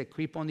things that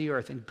creep on the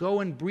earth, and go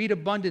and breed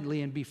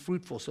abundantly and be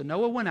fruitful. So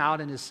Noah went out,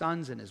 and his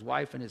sons and his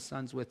wife and his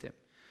sons with him.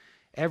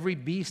 Every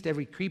beast,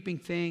 every creeping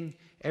thing,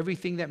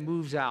 everything that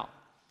moves out.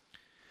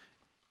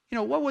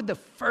 What would the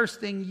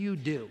first thing you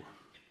do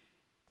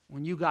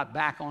when you got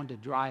back onto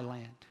dry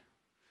land?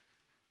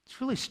 It's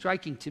really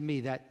striking to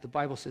me that the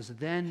Bible says,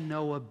 then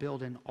Noah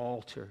built an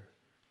altar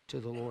to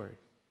the Lord.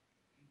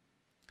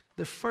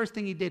 The first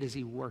thing he did is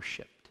he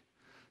worshiped.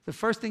 The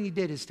first thing he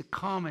did is to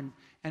come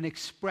and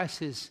express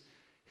his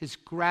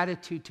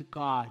gratitude to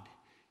God.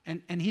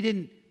 And he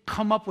didn't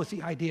come up with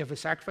the idea of a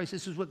sacrifice.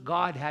 This is what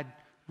God had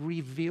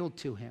revealed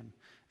to him.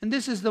 And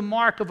this is the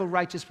mark of a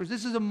righteous person.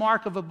 This is the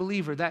mark of a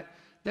believer,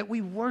 that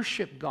we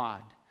worship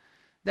God.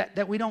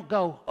 That we don't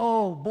go,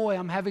 oh boy,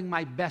 I'm having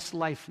my best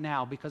life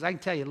now. Because I can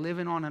tell you,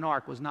 living on an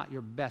ark was not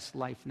your best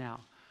life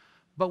now.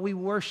 But we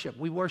worship.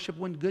 We worship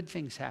when good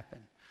things happen.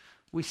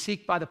 We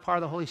seek by the power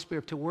of the Holy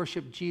Spirit to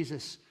worship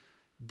Jesus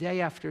day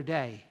after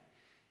day.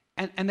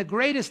 And the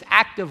greatest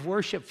act of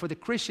worship for the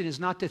Christian is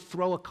not to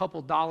throw a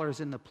couple dollars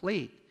in the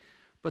plate.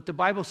 But the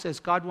Bible says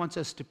God wants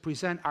us to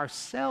present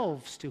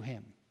ourselves to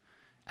Him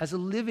as a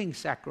living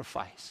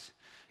sacrifice.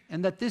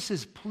 And that this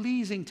is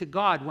pleasing to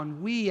God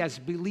when we as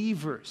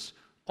believers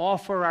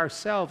offer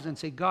ourselves and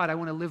say, God, I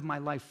want to live my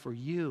life for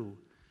you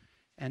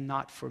and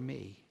not for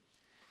me.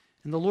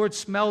 And the Lord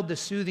smelled the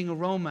soothing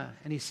aroma,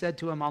 and He said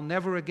to him, I'll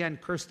never again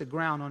curse the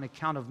ground on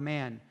account of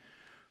man.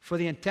 For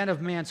the intent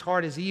of man's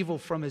heart is evil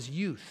from his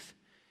youth.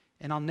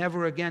 And I'll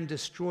never again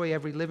destroy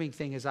every living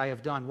thing as I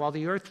have done. While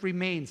the earth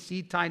remains,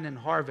 seed time and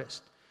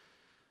harvest,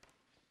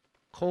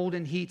 cold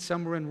and heat,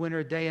 summer and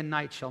winter, day and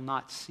night shall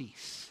not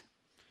cease.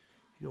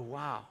 You go,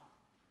 wow,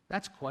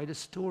 that's quite a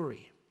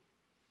story.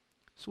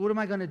 So what am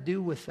I going to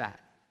do with that?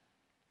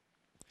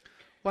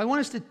 Well, I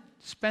want us to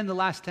spend the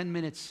last 10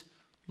 minutes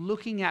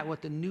looking at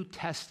what the New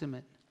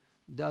Testament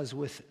does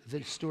with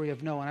the story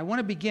of Noah. And I want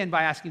to begin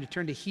by asking you to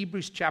turn to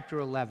Hebrews chapter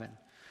 11.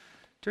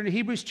 Turn to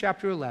Hebrews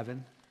chapter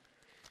 11.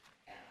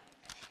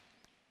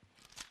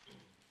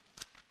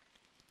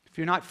 If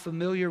you're not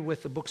familiar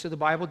with the books of the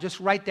Bible, just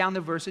write down the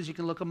verses. You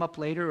can look them up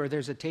later, or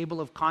there's a table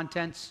of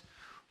contents.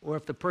 Or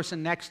if the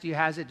person next to you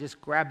has it,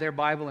 just grab their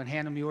Bible and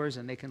hand them yours,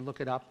 and they can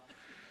look it up.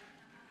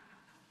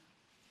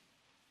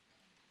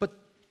 But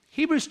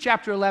Hebrews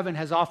chapter 11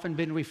 has often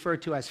been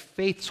referred to as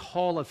Faith's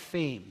Hall of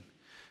Fame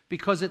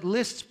because it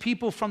lists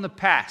people from the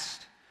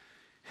past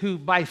who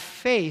by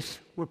faith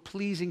were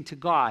pleasing to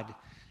God.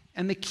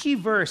 And the key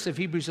verse of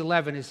Hebrews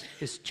 11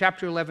 is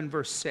chapter 11,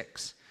 verse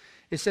 6.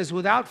 It says,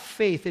 without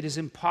faith it is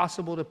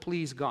impossible to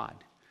please God.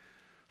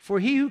 For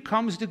he who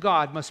comes to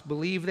God must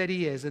believe that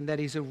He is, and that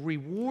He's a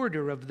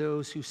rewarder of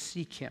those who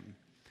seek Him.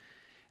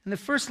 And the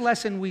first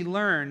lesson we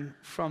learn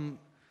from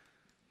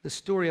the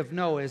story of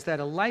Noah is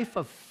that a life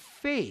of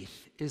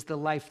faith is the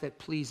life that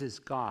pleases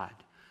God.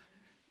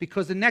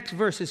 Because the next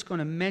verse is going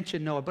to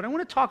mention Noah. But I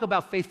want to talk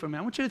about faith for a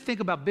minute. I want you to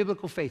think about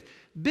biblical faith.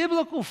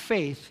 Biblical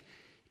faith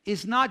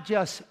is not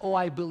just, oh,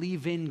 I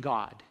believe in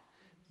God.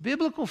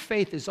 Biblical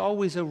faith is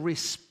always a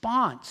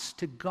response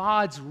to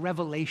God's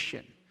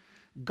revelation.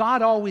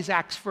 God always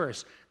acts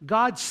first.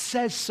 God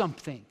says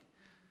something.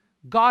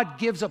 God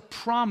gives a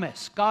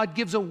promise. God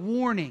gives a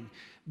warning.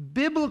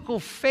 Biblical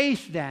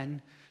faith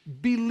then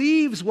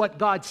believes what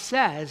God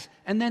says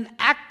and then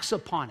acts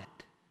upon it.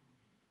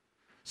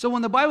 So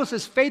when the Bible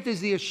says faith is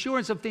the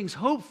assurance of things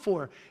hoped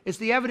for, it's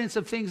the evidence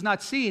of things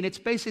not seen, it's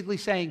basically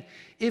saying,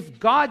 if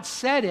God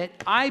said it,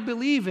 I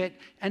believe it,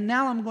 and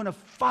now I'm going to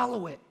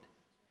follow it.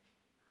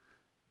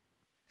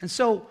 And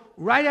so,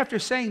 right after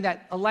saying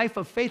that a life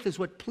of faith is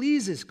what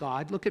pleases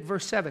God, look at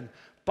verse 7.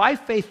 By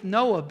faith,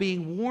 Noah,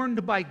 being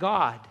warned by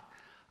God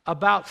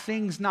about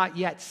things not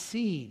yet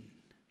seen,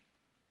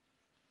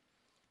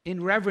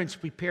 in reverence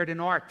prepared an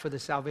ark for the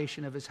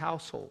salvation of his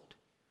household,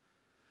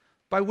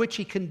 by which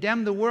he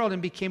condemned the world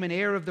and became an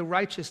heir of the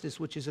righteousness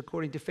which is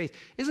according to faith.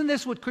 Isn't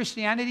this what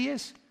Christianity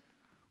is?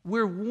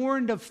 We're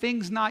warned of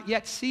things not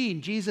yet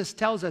seen. Jesus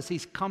tells us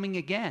He's coming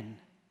again.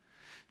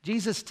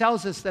 Jesus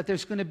tells us that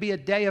there's going to be a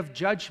day of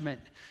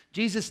judgment.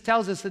 Jesus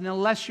tells us that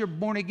unless you're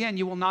born again,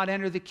 you will not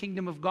enter the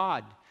kingdom of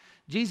God.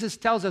 Jesus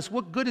tells us,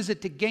 what good is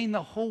it to gain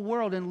the whole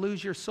world and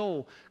lose your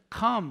soul?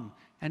 Come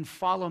and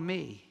follow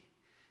me.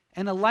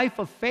 And a life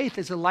of faith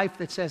is a life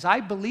that says, I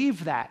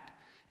believe that,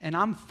 and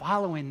I'm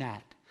following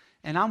that,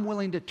 and I'm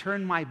willing to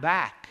turn my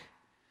back,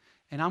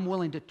 and I'm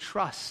willing to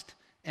trust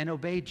and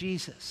obey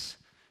Jesus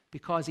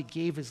because He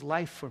gave His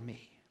life for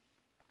me.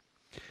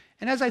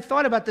 And as I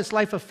thought about this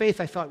life of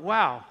faith, I thought,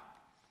 wow,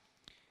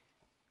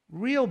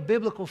 real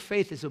biblical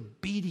faith is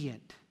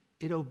obedient.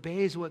 It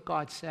obeys what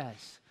God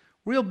says.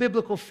 Real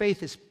biblical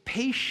faith is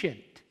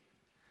patient.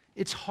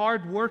 It's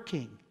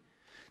hardworking.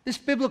 This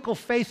biblical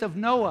faith of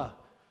Noah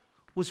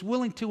was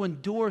willing to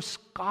endure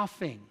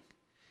scoffing.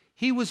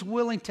 He was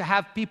willing to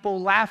have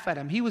people laugh at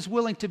him. He was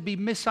willing to be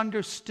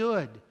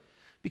misunderstood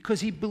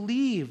because he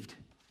believed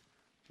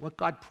what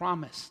God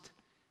promised,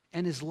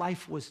 and his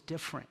life was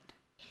different.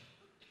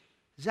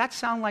 Does that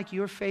sound like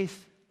your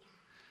faith?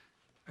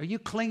 Are you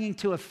clinging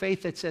to a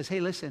faith that says,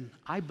 hey, listen,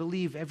 I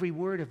believe every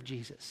word of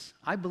Jesus.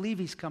 I believe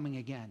He's coming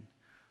again.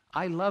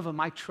 I love Him.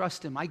 I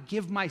trust Him. I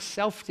give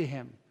myself to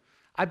Him.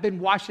 I've been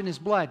washed in His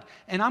blood,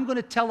 and I'm going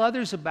to tell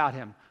others about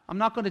Him. I'm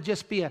not going to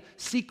just be a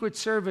Secret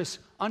Service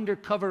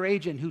undercover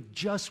agent who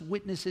just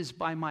witnesses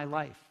by my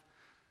life.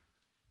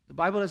 The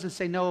Bible doesn't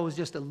say Noah was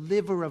just a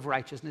liver of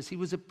righteousness. He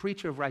was a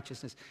preacher of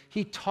righteousness.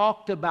 He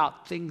talked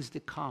about things to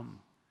come,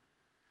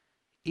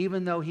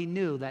 even though he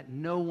knew that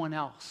no one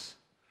else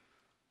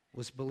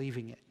was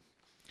believing it.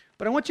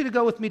 But I want you to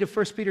go with me to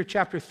 1 Peter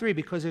chapter 3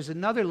 because there's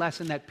another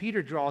lesson that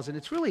Peter draws, and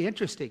it's really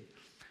interesting.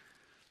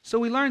 So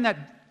we learn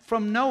that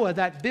from Noah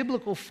that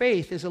biblical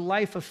faith is a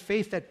life of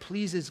faith that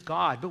pleases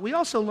God. But we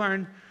also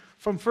learn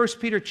from 1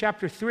 Peter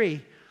chapter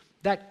 3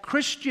 that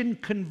Christian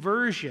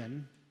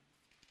conversion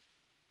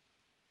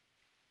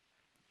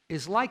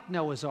is like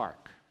Noah's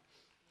Ark.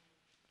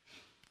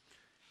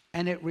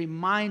 And it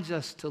reminds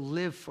us to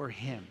live for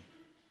him.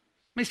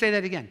 Let me say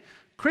that again.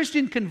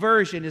 Christian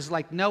conversion is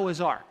like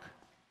Noah's Ark.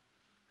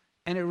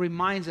 And it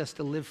reminds us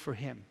to live for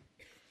him.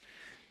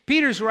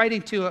 Peter's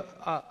writing to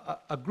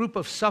a group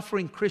of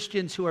suffering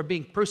Christians who are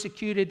being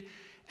persecuted,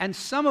 and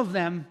some of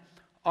them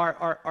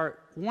are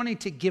wanting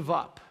to give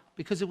up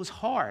because it was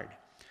hard.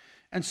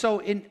 And so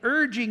in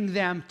urging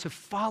them to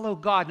follow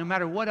God, no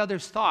matter what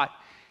others thought,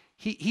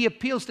 he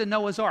appeals to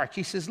Noah's Ark.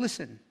 He says,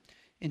 listen,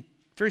 in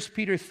 1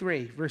 Peter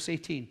 3, verse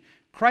 18,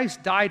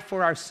 Christ died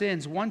for our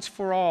sins once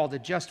for all, the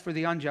just for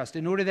the unjust,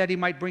 in order that he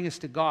might bring us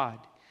to God.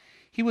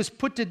 He was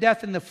put to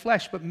death in the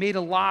flesh, but made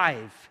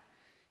alive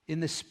in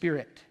the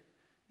spirit.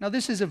 Now,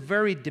 this is a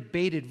very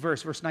debated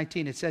verse. Verse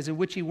 19, it says, in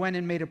which he went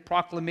and made a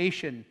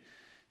proclamation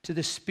to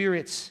the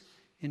spirits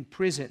in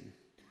prison.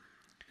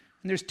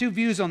 And there's two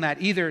views on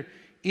that.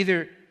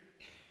 Either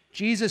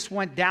Jesus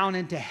went down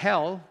into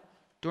hell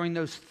during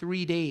those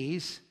 3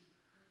 days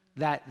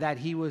that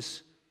he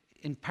was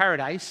in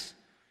paradise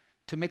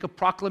to make a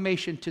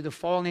proclamation to the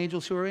fallen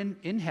angels who are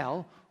in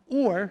hell,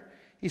 or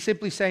he's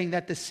simply saying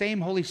that the same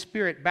Holy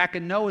Spirit back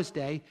in Noah's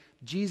day,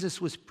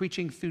 Jesus was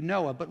preaching through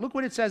Noah. But look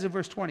what it says in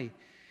verse 20.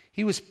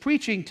 He was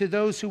preaching to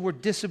those who were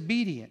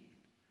disobedient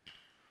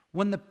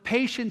when the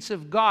patience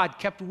of God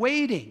kept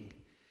waiting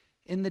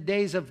in the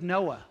days of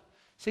Noah.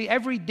 See,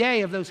 every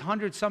day of those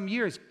 100-some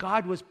years,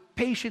 God was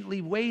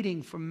patiently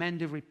waiting for men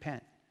to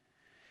repent.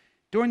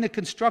 During the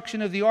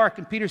construction of the ark,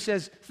 and Peter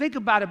says, think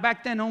about it,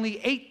 back then only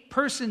 8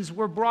 persons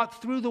were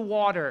brought through the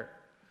water.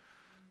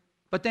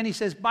 But then he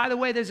says, by the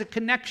way, there's a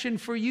connection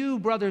for you,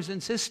 brothers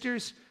and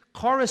sisters,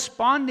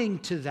 corresponding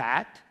to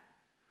that.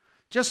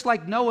 Just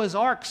like Noah's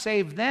ark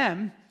saved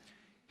them,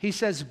 he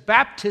says,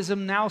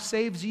 baptism now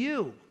saves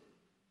you.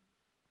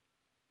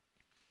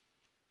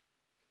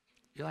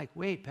 You're like,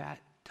 wait, Pat,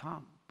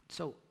 Tom,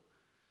 so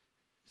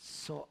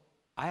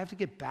I have to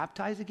get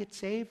baptized to get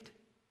saved?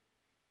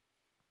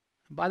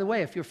 By the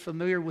way, if you're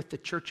familiar with the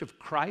Church of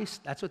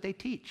Christ, that's what they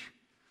teach.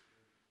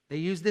 They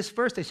use this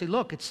verse. They say,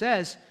 look, it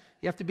says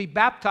you have to be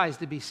baptized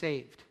to be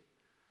saved.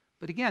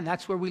 But again,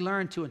 that's where we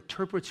learn to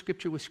interpret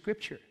Scripture with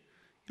Scripture.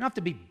 You don't have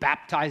to be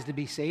baptized to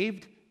be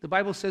saved. The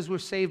Bible says we're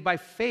saved by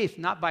faith,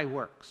 not by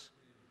works.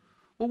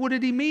 Well, what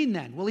did he mean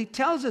then? Well, he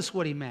tells us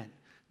what he meant.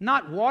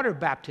 Not water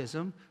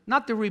baptism,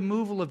 not the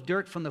removal of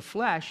dirt from the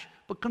flesh,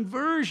 but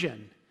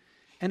conversion,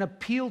 an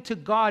appeal to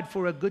God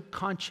for a good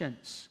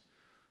conscience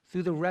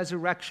through the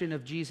resurrection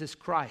of Jesus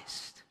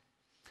Christ.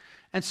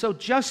 And so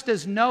just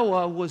as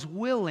Noah was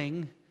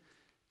willing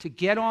to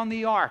get on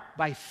the ark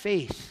by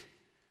faith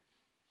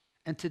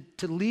and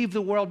to leave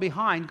the world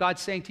behind,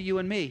 God's saying to you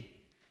and me,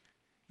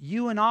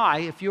 you and I,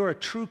 if you're a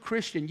true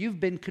Christian, you've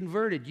been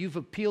converted, you've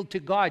appealed to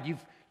God,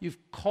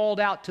 you've called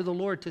out to the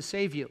Lord to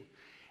save you.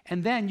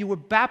 And then you were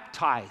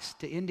baptized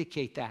to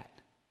indicate that.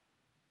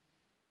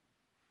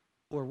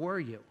 Or were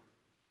you?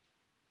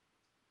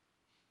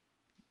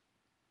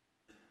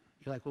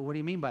 You're like, well, what do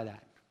you mean by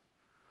that?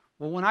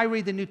 Well, when I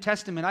read the New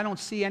Testament, I don't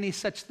see any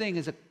such thing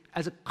as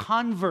a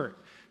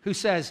convert who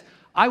says,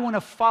 I want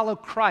to follow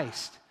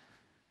Christ,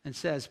 and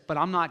says, but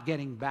I'm not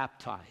getting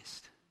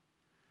baptized.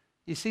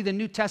 You see, the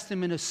New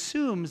Testament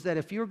assumes that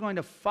if you're going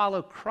to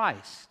follow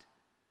Christ,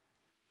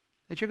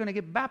 that you're going to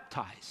get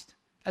baptized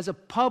as a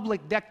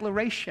public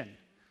declaration.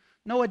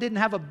 Noah didn't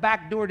have a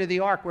back door to the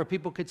ark where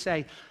people could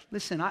say,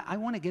 listen, I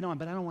want to get on,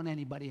 but I don't want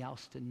anybody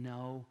else to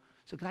know.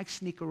 So can I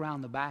sneak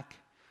around the back?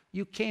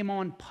 You came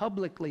on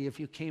publicly if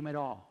you came at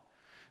all.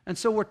 And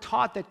so we're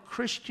taught that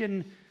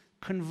Christian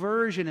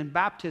conversion and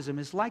baptism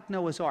is like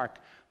Noah's ark.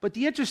 But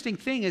the interesting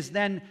thing is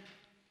then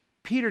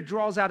Peter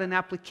draws out an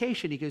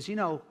application. He goes,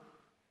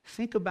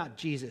 think about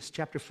Jesus,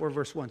 chapter 4,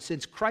 verse 1.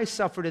 Since Christ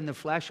suffered in the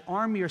flesh,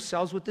 arm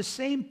yourselves with the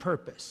same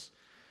purpose.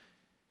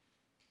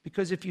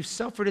 Because if you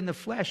suffered in the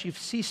flesh, you've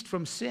ceased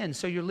from sin.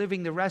 So you're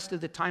living the rest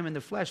of the time in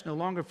the flesh, no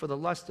longer for the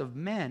lust of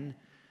men,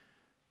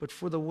 but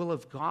for the will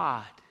of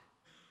God.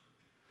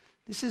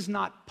 This is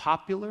not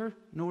popular,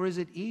 nor is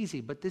it easy,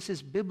 but this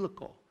is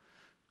biblical.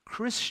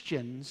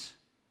 Christians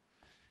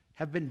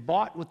have been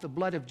bought with the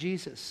blood of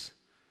Jesus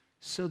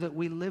so that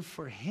we live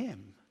for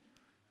him,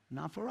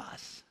 not for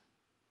us.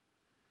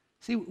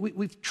 See,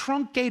 we've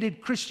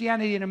truncated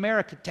Christianity in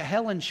America to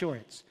hell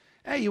insurance.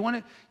 Hey, you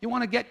want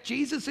to get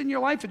Jesus in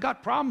your life? You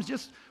got problems?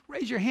 Just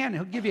raise your hand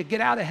and he'll give you a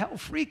get out of hell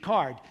free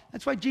card.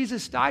 That's why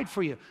Jesus died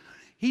for you.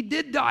 He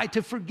did die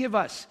to forgive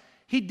us.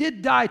 He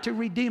did die to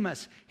redeem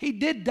us. He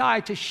did die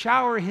to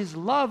shower his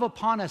love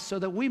upon us so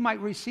that we might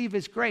receive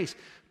his grace.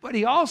 But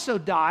he also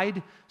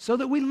died so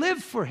that we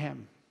live for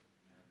him.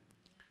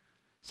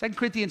 2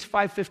 Corinthians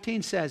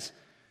 5:15 says,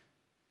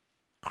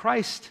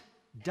 Christ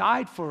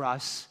died for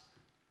us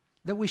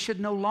that we should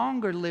no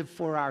longer live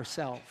for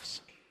ourselves,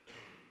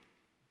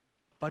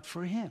 but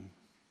for him.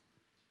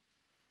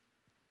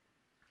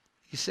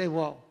 You say,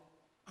 well,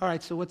 all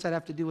right, so what's that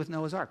have to do with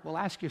Noah's Ark? Well,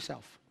 ask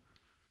yourself,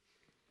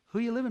 who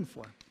are you living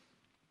for?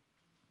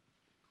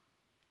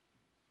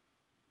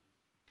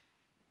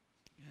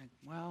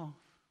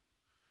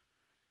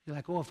 You're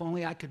like, oh, if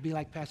only I could be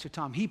like Pastor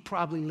Tom. He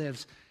probably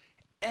lives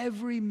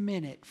every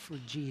minute for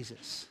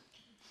Jesus.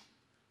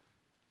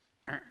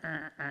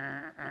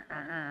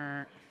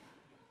 I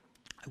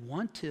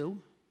want to,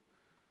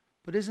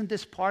 but isn't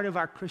this part of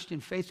our Christian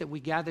faith that we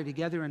gather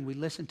together and we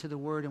listen to the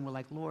word and we're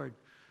like, Lord,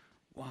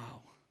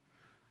 wow,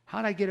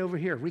 how'd I get over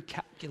here?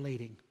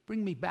 Recalculating.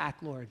 Bring me back,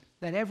 Lord,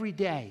 that every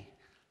day,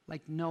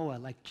 like Noah,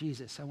 like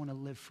Jesus, I want to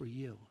live for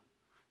you.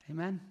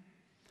 Amen?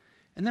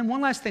 And then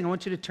one last thing, I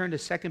want you to turn to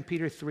 2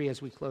 Peter 3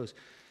 as we close.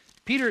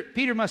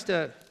 Peter must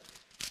have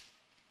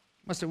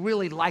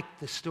really liked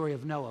the story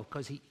of Noah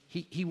because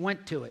he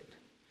went to it.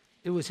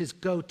 It was his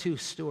go-to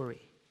story.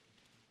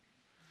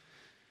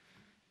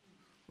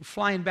 We're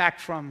flying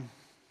on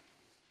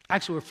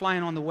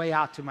the way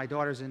out to my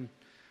daughter's, and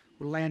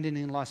we're landing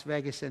in Las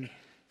Vegas, and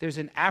there's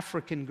an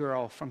African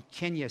girl from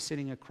Kenya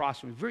sitting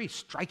across from me, very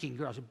striking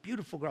girl, she's a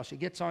beautiful girl. She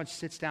gets on, she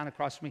sits down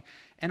across from me,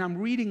 and I'm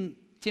reading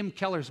Tim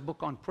Keller's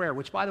book on prayer,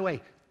 which, by the way,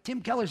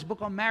 Tim Keller's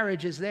book on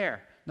marriage is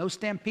there. No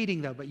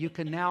stampeding, though, but you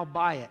can now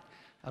buy it,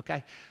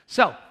 okay?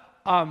 So,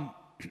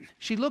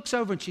 she looks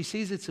over and she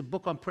sees it's a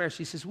book on prayer.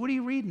 She says, what are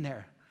you reading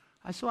there?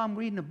 I said, I'm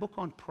reading a book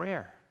on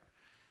prayer.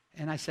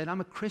 And I said,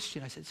 I'm a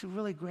Christian. I said, it's a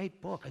really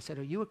great book. I said,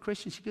 are you a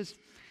Christian? She goes,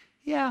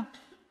 yeah.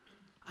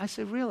 I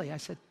said, really? I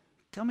said,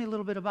 tell me a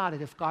little bit about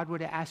it. If God were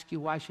to ask you,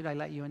 why should I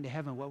let you into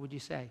heaven, what would you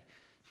say?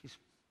 She's,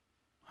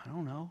 I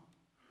don't know.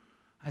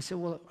 I said,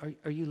 well,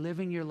 are you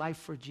living your life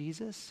for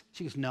Jesus?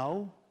 She goes,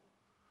 no.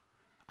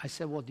 I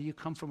said, well, do you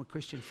come from a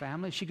Christian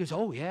family? She goes,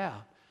 oh, yeah.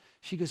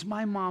 She goes,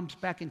 my mom's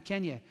back in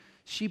Kenya.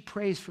 She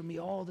prays for me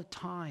all the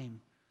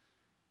time.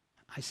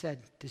 I said,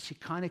 does she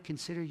kind of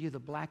consider you the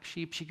black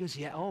sheep? She goes,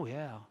 yeah, oh,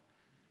 yeah.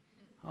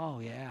 Oh,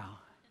 yeah.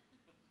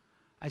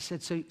 I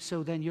said,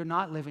 so then you're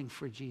not living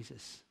for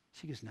Jesus?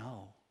 She goes,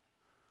 no.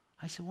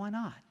 I said, why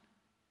not?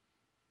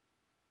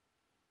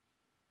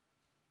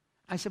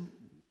 I said,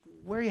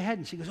 where are you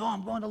heading? She goes, oh,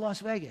 I'm going to Las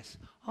Vegas.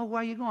 Oh,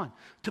 where are you going?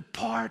 To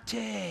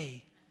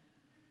party.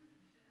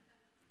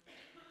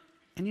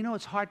 And you know,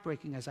 it's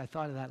heartbreaking as I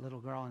thought of that little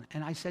girl.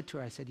 And I said to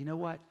her, I said, you know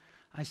what?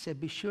 I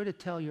said, be sure to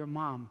tell your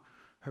mom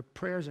her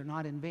prayers are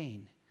not in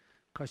vain,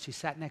 because she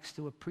sat next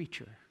to a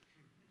preacher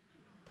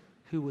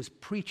who was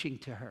preaching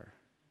to her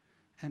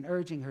and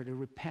urging her to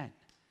repent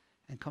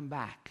and come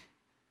back.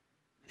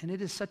 And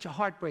it is such a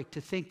heartbreak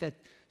to think that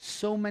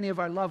so many of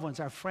our loved ones,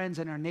 our friends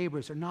and our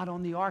neighbors, are not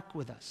on the ark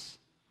with us,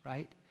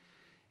 right?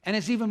 And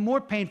it's even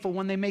more painful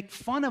when they make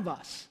fun of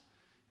us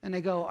and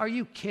they go, are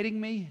you kidding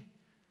me?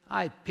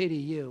 I pity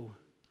you.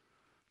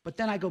 But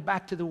then I go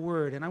back to the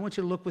word, and I want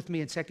you to look with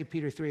me in 2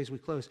 Peter 3 as we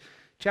close.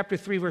 Chapter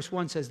 3, verse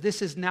 1 says,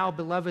 this is now,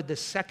 beloved, the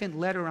second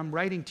letter I'm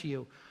writing to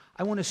you.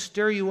 I want to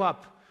stir you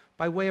up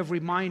by way of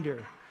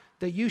reminder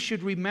that you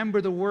should remember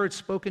the words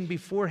spoken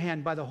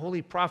beforehand by the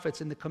holy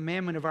prophets and the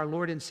commandment of our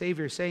Lord and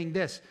Savior, saying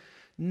this,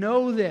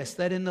 know this,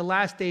 that in the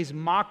last days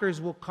mockers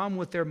will come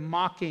with their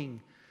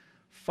mocking,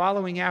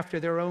 following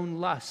after their own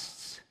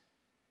lusts,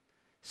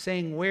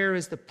 saying, where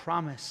is the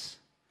promise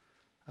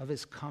of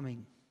his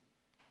coming?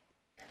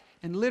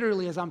 And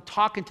literally, as I'm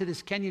talking to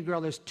this Kenyan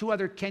girl, there's two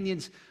other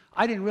Kenyans.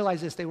 I didn't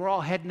realize this. They were all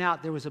heading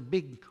out. There was a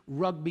big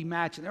rugby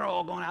match, and they're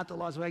all going out to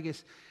Las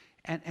Vegas.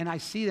 And I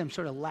see them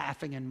sort of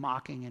laughing and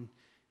mocking.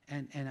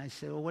 And I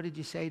said, well, what did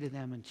you say to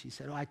them? And she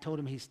said, oh, I told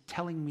him he's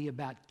telling me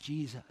about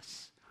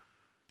Jesus,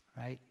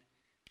 right?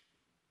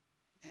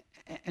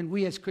 And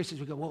we as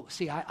Christians, we go, well,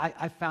 see,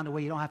 I found a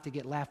way you don't have to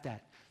get laughed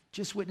at.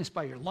 Just witness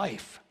by your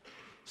life.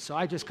 So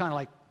I just kind of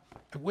like,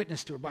 I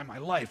witnessed to her by my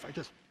life.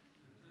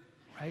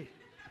 Right?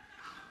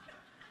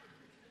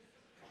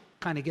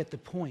 Kind of get the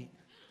point.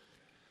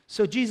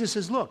 So Jesus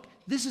says, look,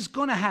 this is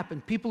going to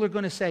happen. People are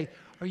going to say,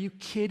 are you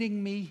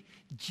kidding me?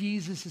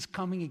 Jesus is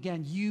coming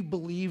again. You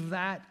believe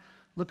that?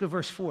 Look at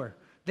verse 4.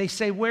 They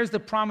say, where's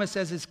the promise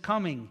as it's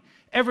coming?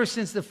 Ever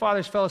since the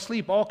fathers fell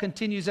asleep, all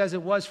continues as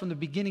it was from the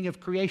beginning of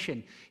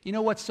creation. You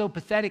know what's so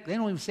pathetic? They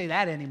don't even say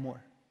that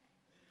anymore.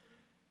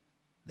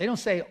 They don't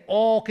say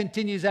all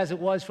continues as it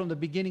was from the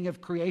beginning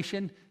of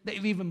creation.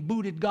 They've even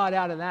booted God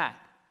out of that.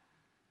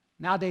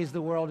 Nowadays,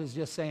 the world is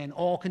just saying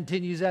all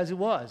continues as it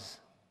was,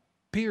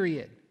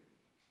 period.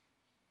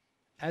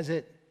 As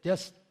it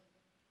just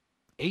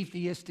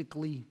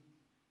atheistically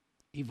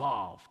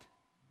evolved.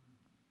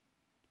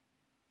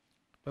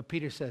 But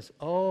Peter says,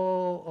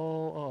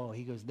 oh.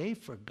 He goes, they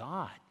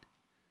forgot.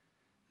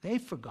 They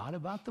forgot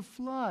about the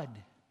flood.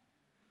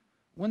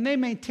 When they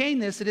maintain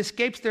this, it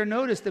escapes their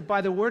notice that by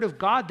the word of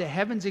God, the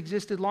heavens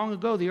existed long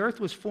ago. The earth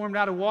was formed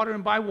out of water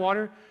and by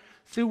water,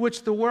 through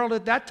which the world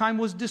at that time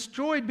was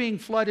destroyed, being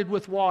flooded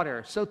with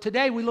water. So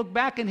today we look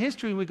back in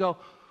history and we go,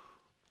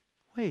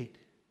 wait,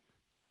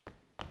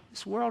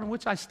 this world in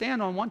which I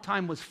stand on one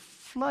time was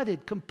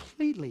flooded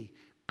completely.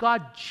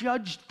 God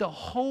judged the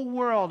whole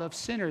world of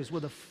sinners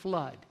with a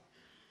flood.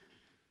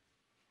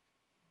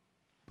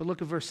 But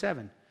look at verse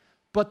 7.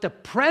 But the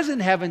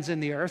present heavens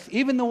and the earth,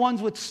 even the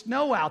ones with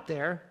snow out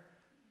there,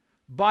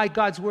 by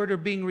God's word are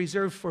being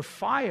reserved for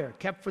fire,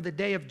 kept for the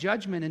day of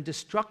judgment and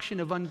destruction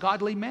of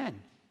ungodly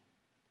men.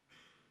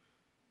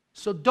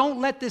 So don't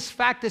let this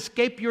fact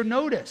escape your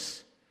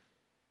notice.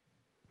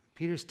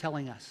 Peter's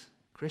telling us,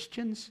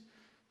 Christians,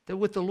 that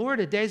with the Lord,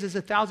 a day is as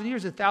 1,000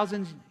 years,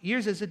 1,000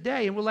 years is a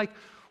day. And we're like,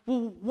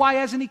 well, why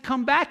hasn't he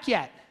come back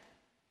yet?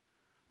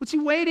 What's he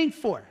waiting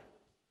for?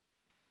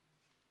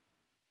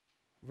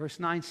 Verse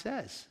 9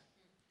 says,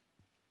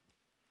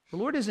 the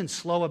Lord isn't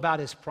slow about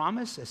his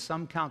promise, as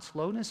some count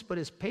slowness, but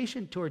is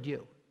patient toward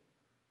you,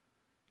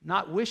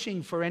 not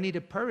wishing for any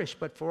to perish,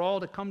 but for all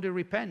to come to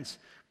repentance.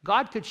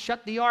 God could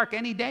shut the ark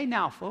any day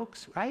now,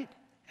 folks, right?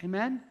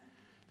 Amen?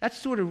 That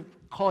sort of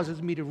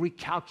causes me to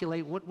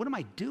recalculate, what am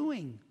I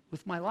doing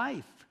with my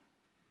life?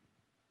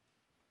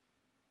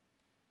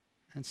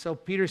 And so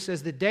Peter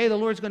says, the day of the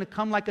Lord's going to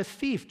come like a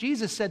thief.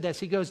 Jesus said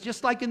this. He goes,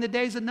 just like in the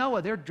days of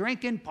Noah, they're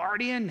drinking,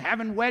 partying,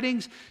 having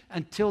weddings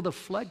until the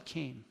flood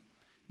came.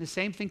 The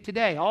same thing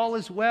today. All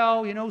is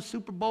well,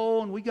 Super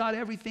Bowl, and we got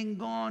everything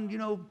gone,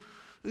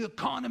 the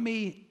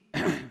economy.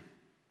 The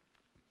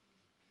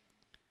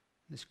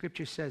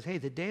scripture says, hey,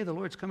 the day of the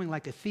Lord's coming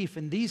like a thief,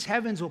 and these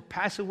heavens will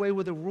pass away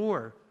with a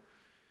roar.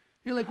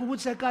 You're like, well,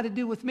 what's that got to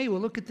do with me?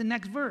 Well, look at the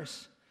next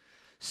verse.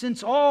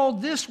 Since all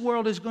this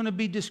world is going to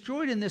be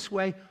destroyed in this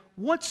way,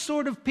 what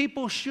sort of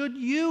people should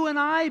you and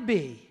I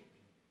be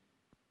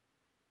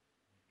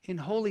in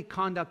holy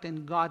conduct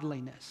and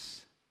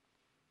godliness?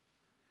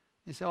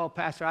 You say, oh,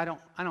 Pastor, I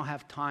don't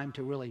have time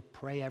to really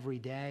pray every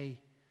day.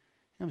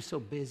 I'm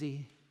so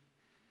busy.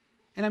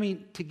 And I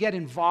mean, to get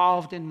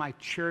involved in my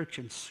church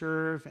and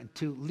serve and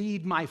to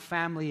lead my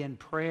family in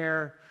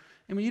prayer.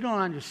 I mean, you don't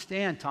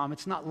understand, Tom.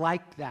 It's not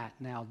like that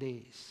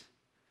nowadays.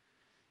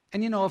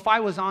 And if I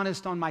was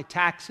honest on my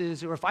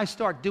taxes or if I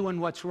start doing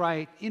what's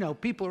right,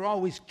 people are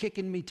always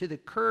kicking me to the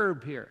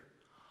curb here.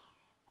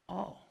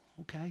 Oh,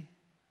 okay.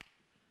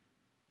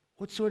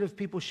 What sort of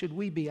people should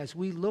we be as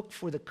we look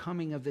for the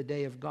coming of the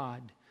day of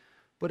God?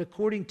 But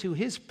according to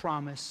his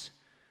promise,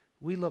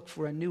 we look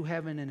for a new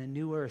heaven and a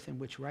new earth in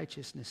which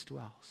righteousness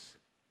dwells.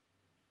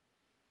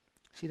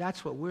 See,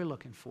 that's what we're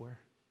looking for.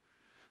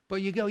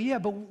 But you go, yeah,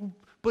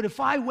 but if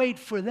I wait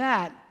for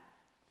that,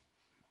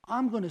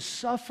 I'm going to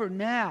suffer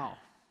now.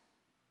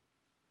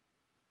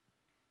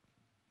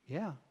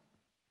 Yeah.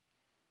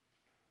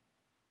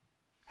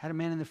 Had a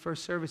man in the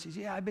first service. He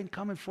said, yeah, I've been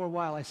coming for a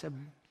while. I said,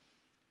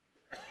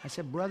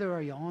 brother,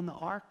 are you on the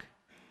ark?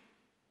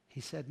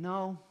 He said,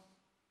 no.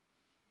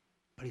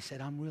 But he said,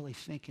 I'm really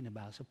thinking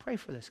about it. So pray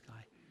for this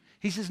guy.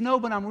 He says, no,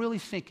 but I'm really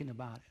thinking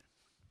about it.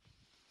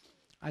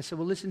 I said,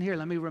 well, listen here.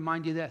 Let me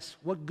remind you this.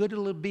 What good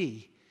will it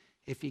be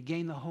if you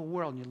gain the whole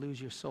world and you lose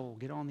your soul?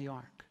 Get on the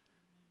ark.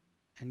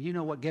 And you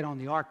know what get on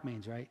the ark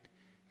means, right?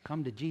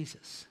 Come to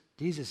Jesus.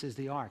 Jesus is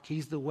the ark.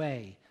 He's the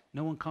way.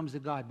 No one comes to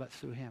God but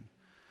through him.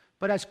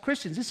 But as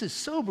Christians, this is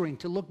sobering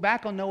to look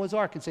back on Noah's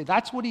ark and say,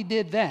 that's what he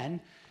did then.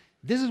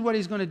 This is what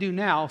he's going to do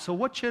now. So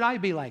what should I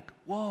be like?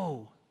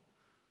 Whoa.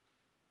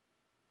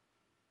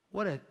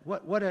 What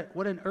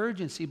an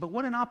urgency, but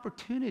what an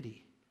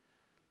opportunity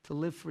to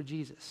live for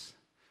Jesus.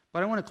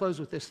 But I want to close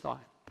with this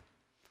thought.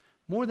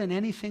 More than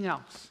anything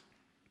else,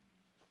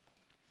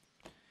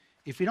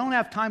 if you don't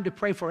have time to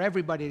pray for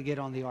everybody to get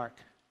on the ark,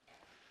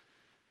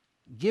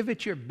 give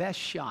it your best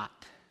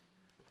shot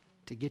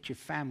to get your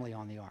family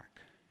on the ark.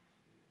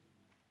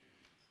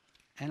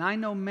 And I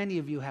know many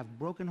of you have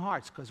broken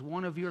hearts because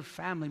one of your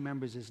family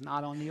members is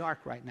not on the ark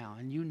right now,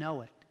 and you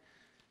know it.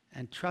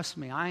 And trust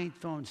me, I ain't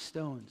throwing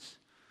stones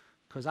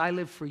because I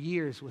lived for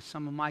years with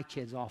some of my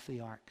kids off the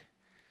ark.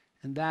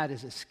 And that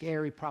is a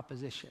scary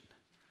proposition.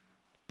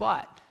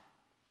 But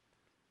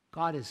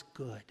God is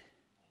good.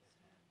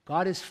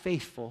 God is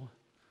faithful.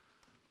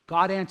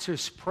 God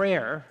answers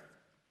prayer.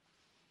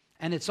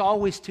 And it's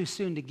always too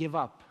soon to give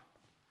up.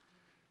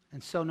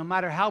 And so no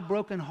matter how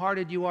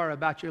brokenhearted you are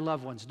about your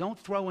loved ones, don't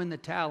throw in the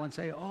towel and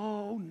say,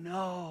 oh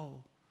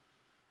no.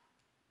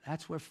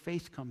 That's where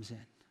faith comes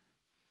in.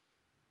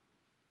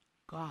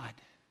 God,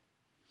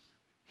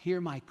 hear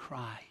my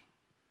cry.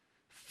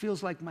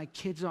 Feels like my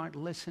kids aren't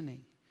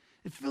listening.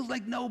 It feels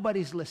like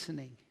nobody's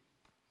listening.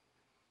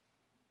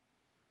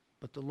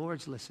 But the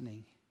Lord's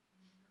listening.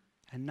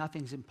 And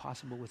nothing's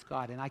impossible with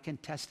God. And I can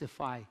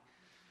testify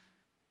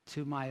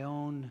to my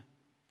own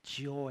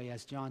joy,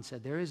 as John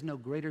said. There is no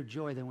greater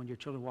joy than when your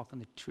children walk in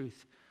the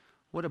truth.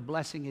 What a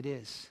blessing it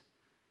is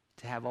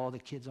to have all the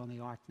kids on the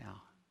ark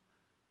now.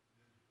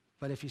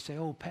 But if you say,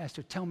 oh,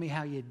 Pastor, tell me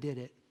how you did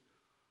it.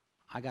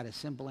 I got a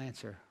simple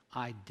answer.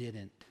 I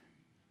didn't.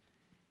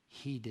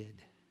 He did.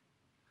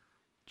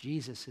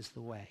 Jesus is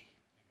the way.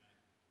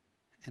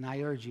 And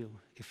I urge you,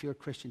 if you're a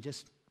Christian,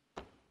 just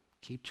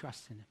keep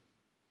trusting him.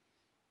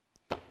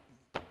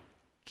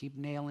 Keep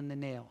nailing the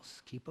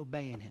nails. Keep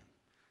obeying him.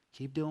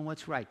 Keep doing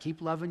what's right.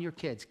 Keep loving your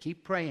kids.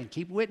 Keep praying.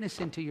 Keep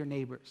witnessing to your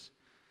neighbors.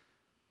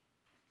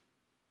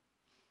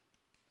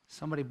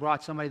 Somebody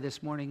brought somebody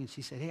this morning and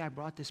she said, hey, I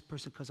brought this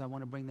person because I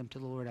want to bring them to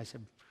the Lord. I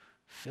said,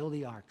 fill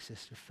the ark,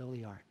 sister, fill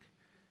the ark.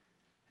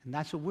 And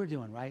that's what we're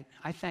doing, right?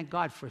 I thank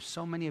God for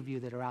so many of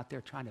you that are out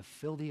there trying to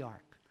fill the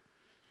ark.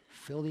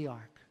 Fill the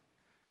ark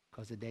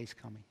because the day's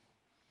coming.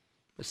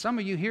 But some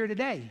of you here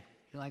today,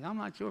 you're like, I'm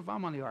not sure if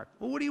I'm on the ark.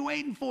 Well, what are you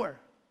waiting for?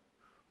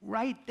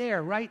 Right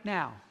there, right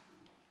now.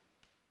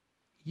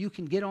 you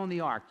can get on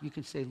the ark. You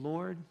can say,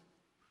 Lord,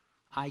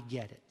 I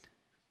get it.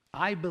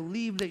 I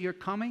believe that you're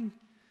coming,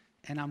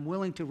 and I'm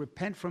willing to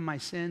repent from my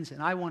sins,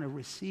 and I want to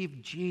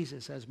receive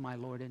Jesus as my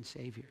Lord and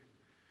Savior.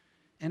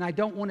 And I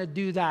don't want to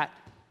do that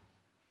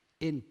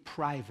in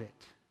private.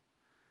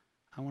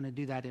 I want to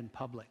do that in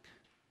public.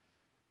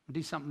 I'll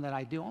do something that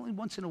I do only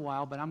once in a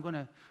while, but we're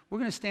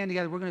going to stand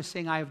together. We're going to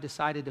sing, I Have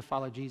Decided to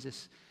Follow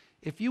Jesus.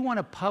 If you want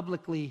to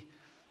publicly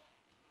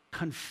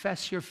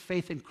confess your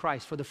faith in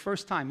Christ for the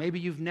first time, maybe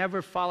you've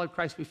never followed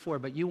Christ before,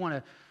 but you want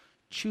to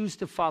choose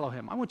to follow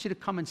him, I want you to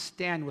come and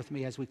stand with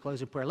me as we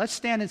close in prayer. Let's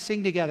stand and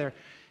sing together.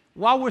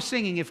 While we're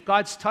singing, if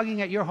God's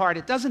tugging at your heart,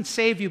 it doesn't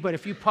save you, but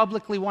if you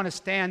publicly want to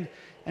stand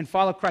and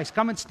follow Christ,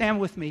 come and stand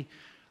with me.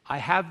 I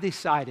have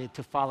decided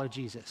to follow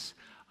Jesus.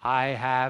 I have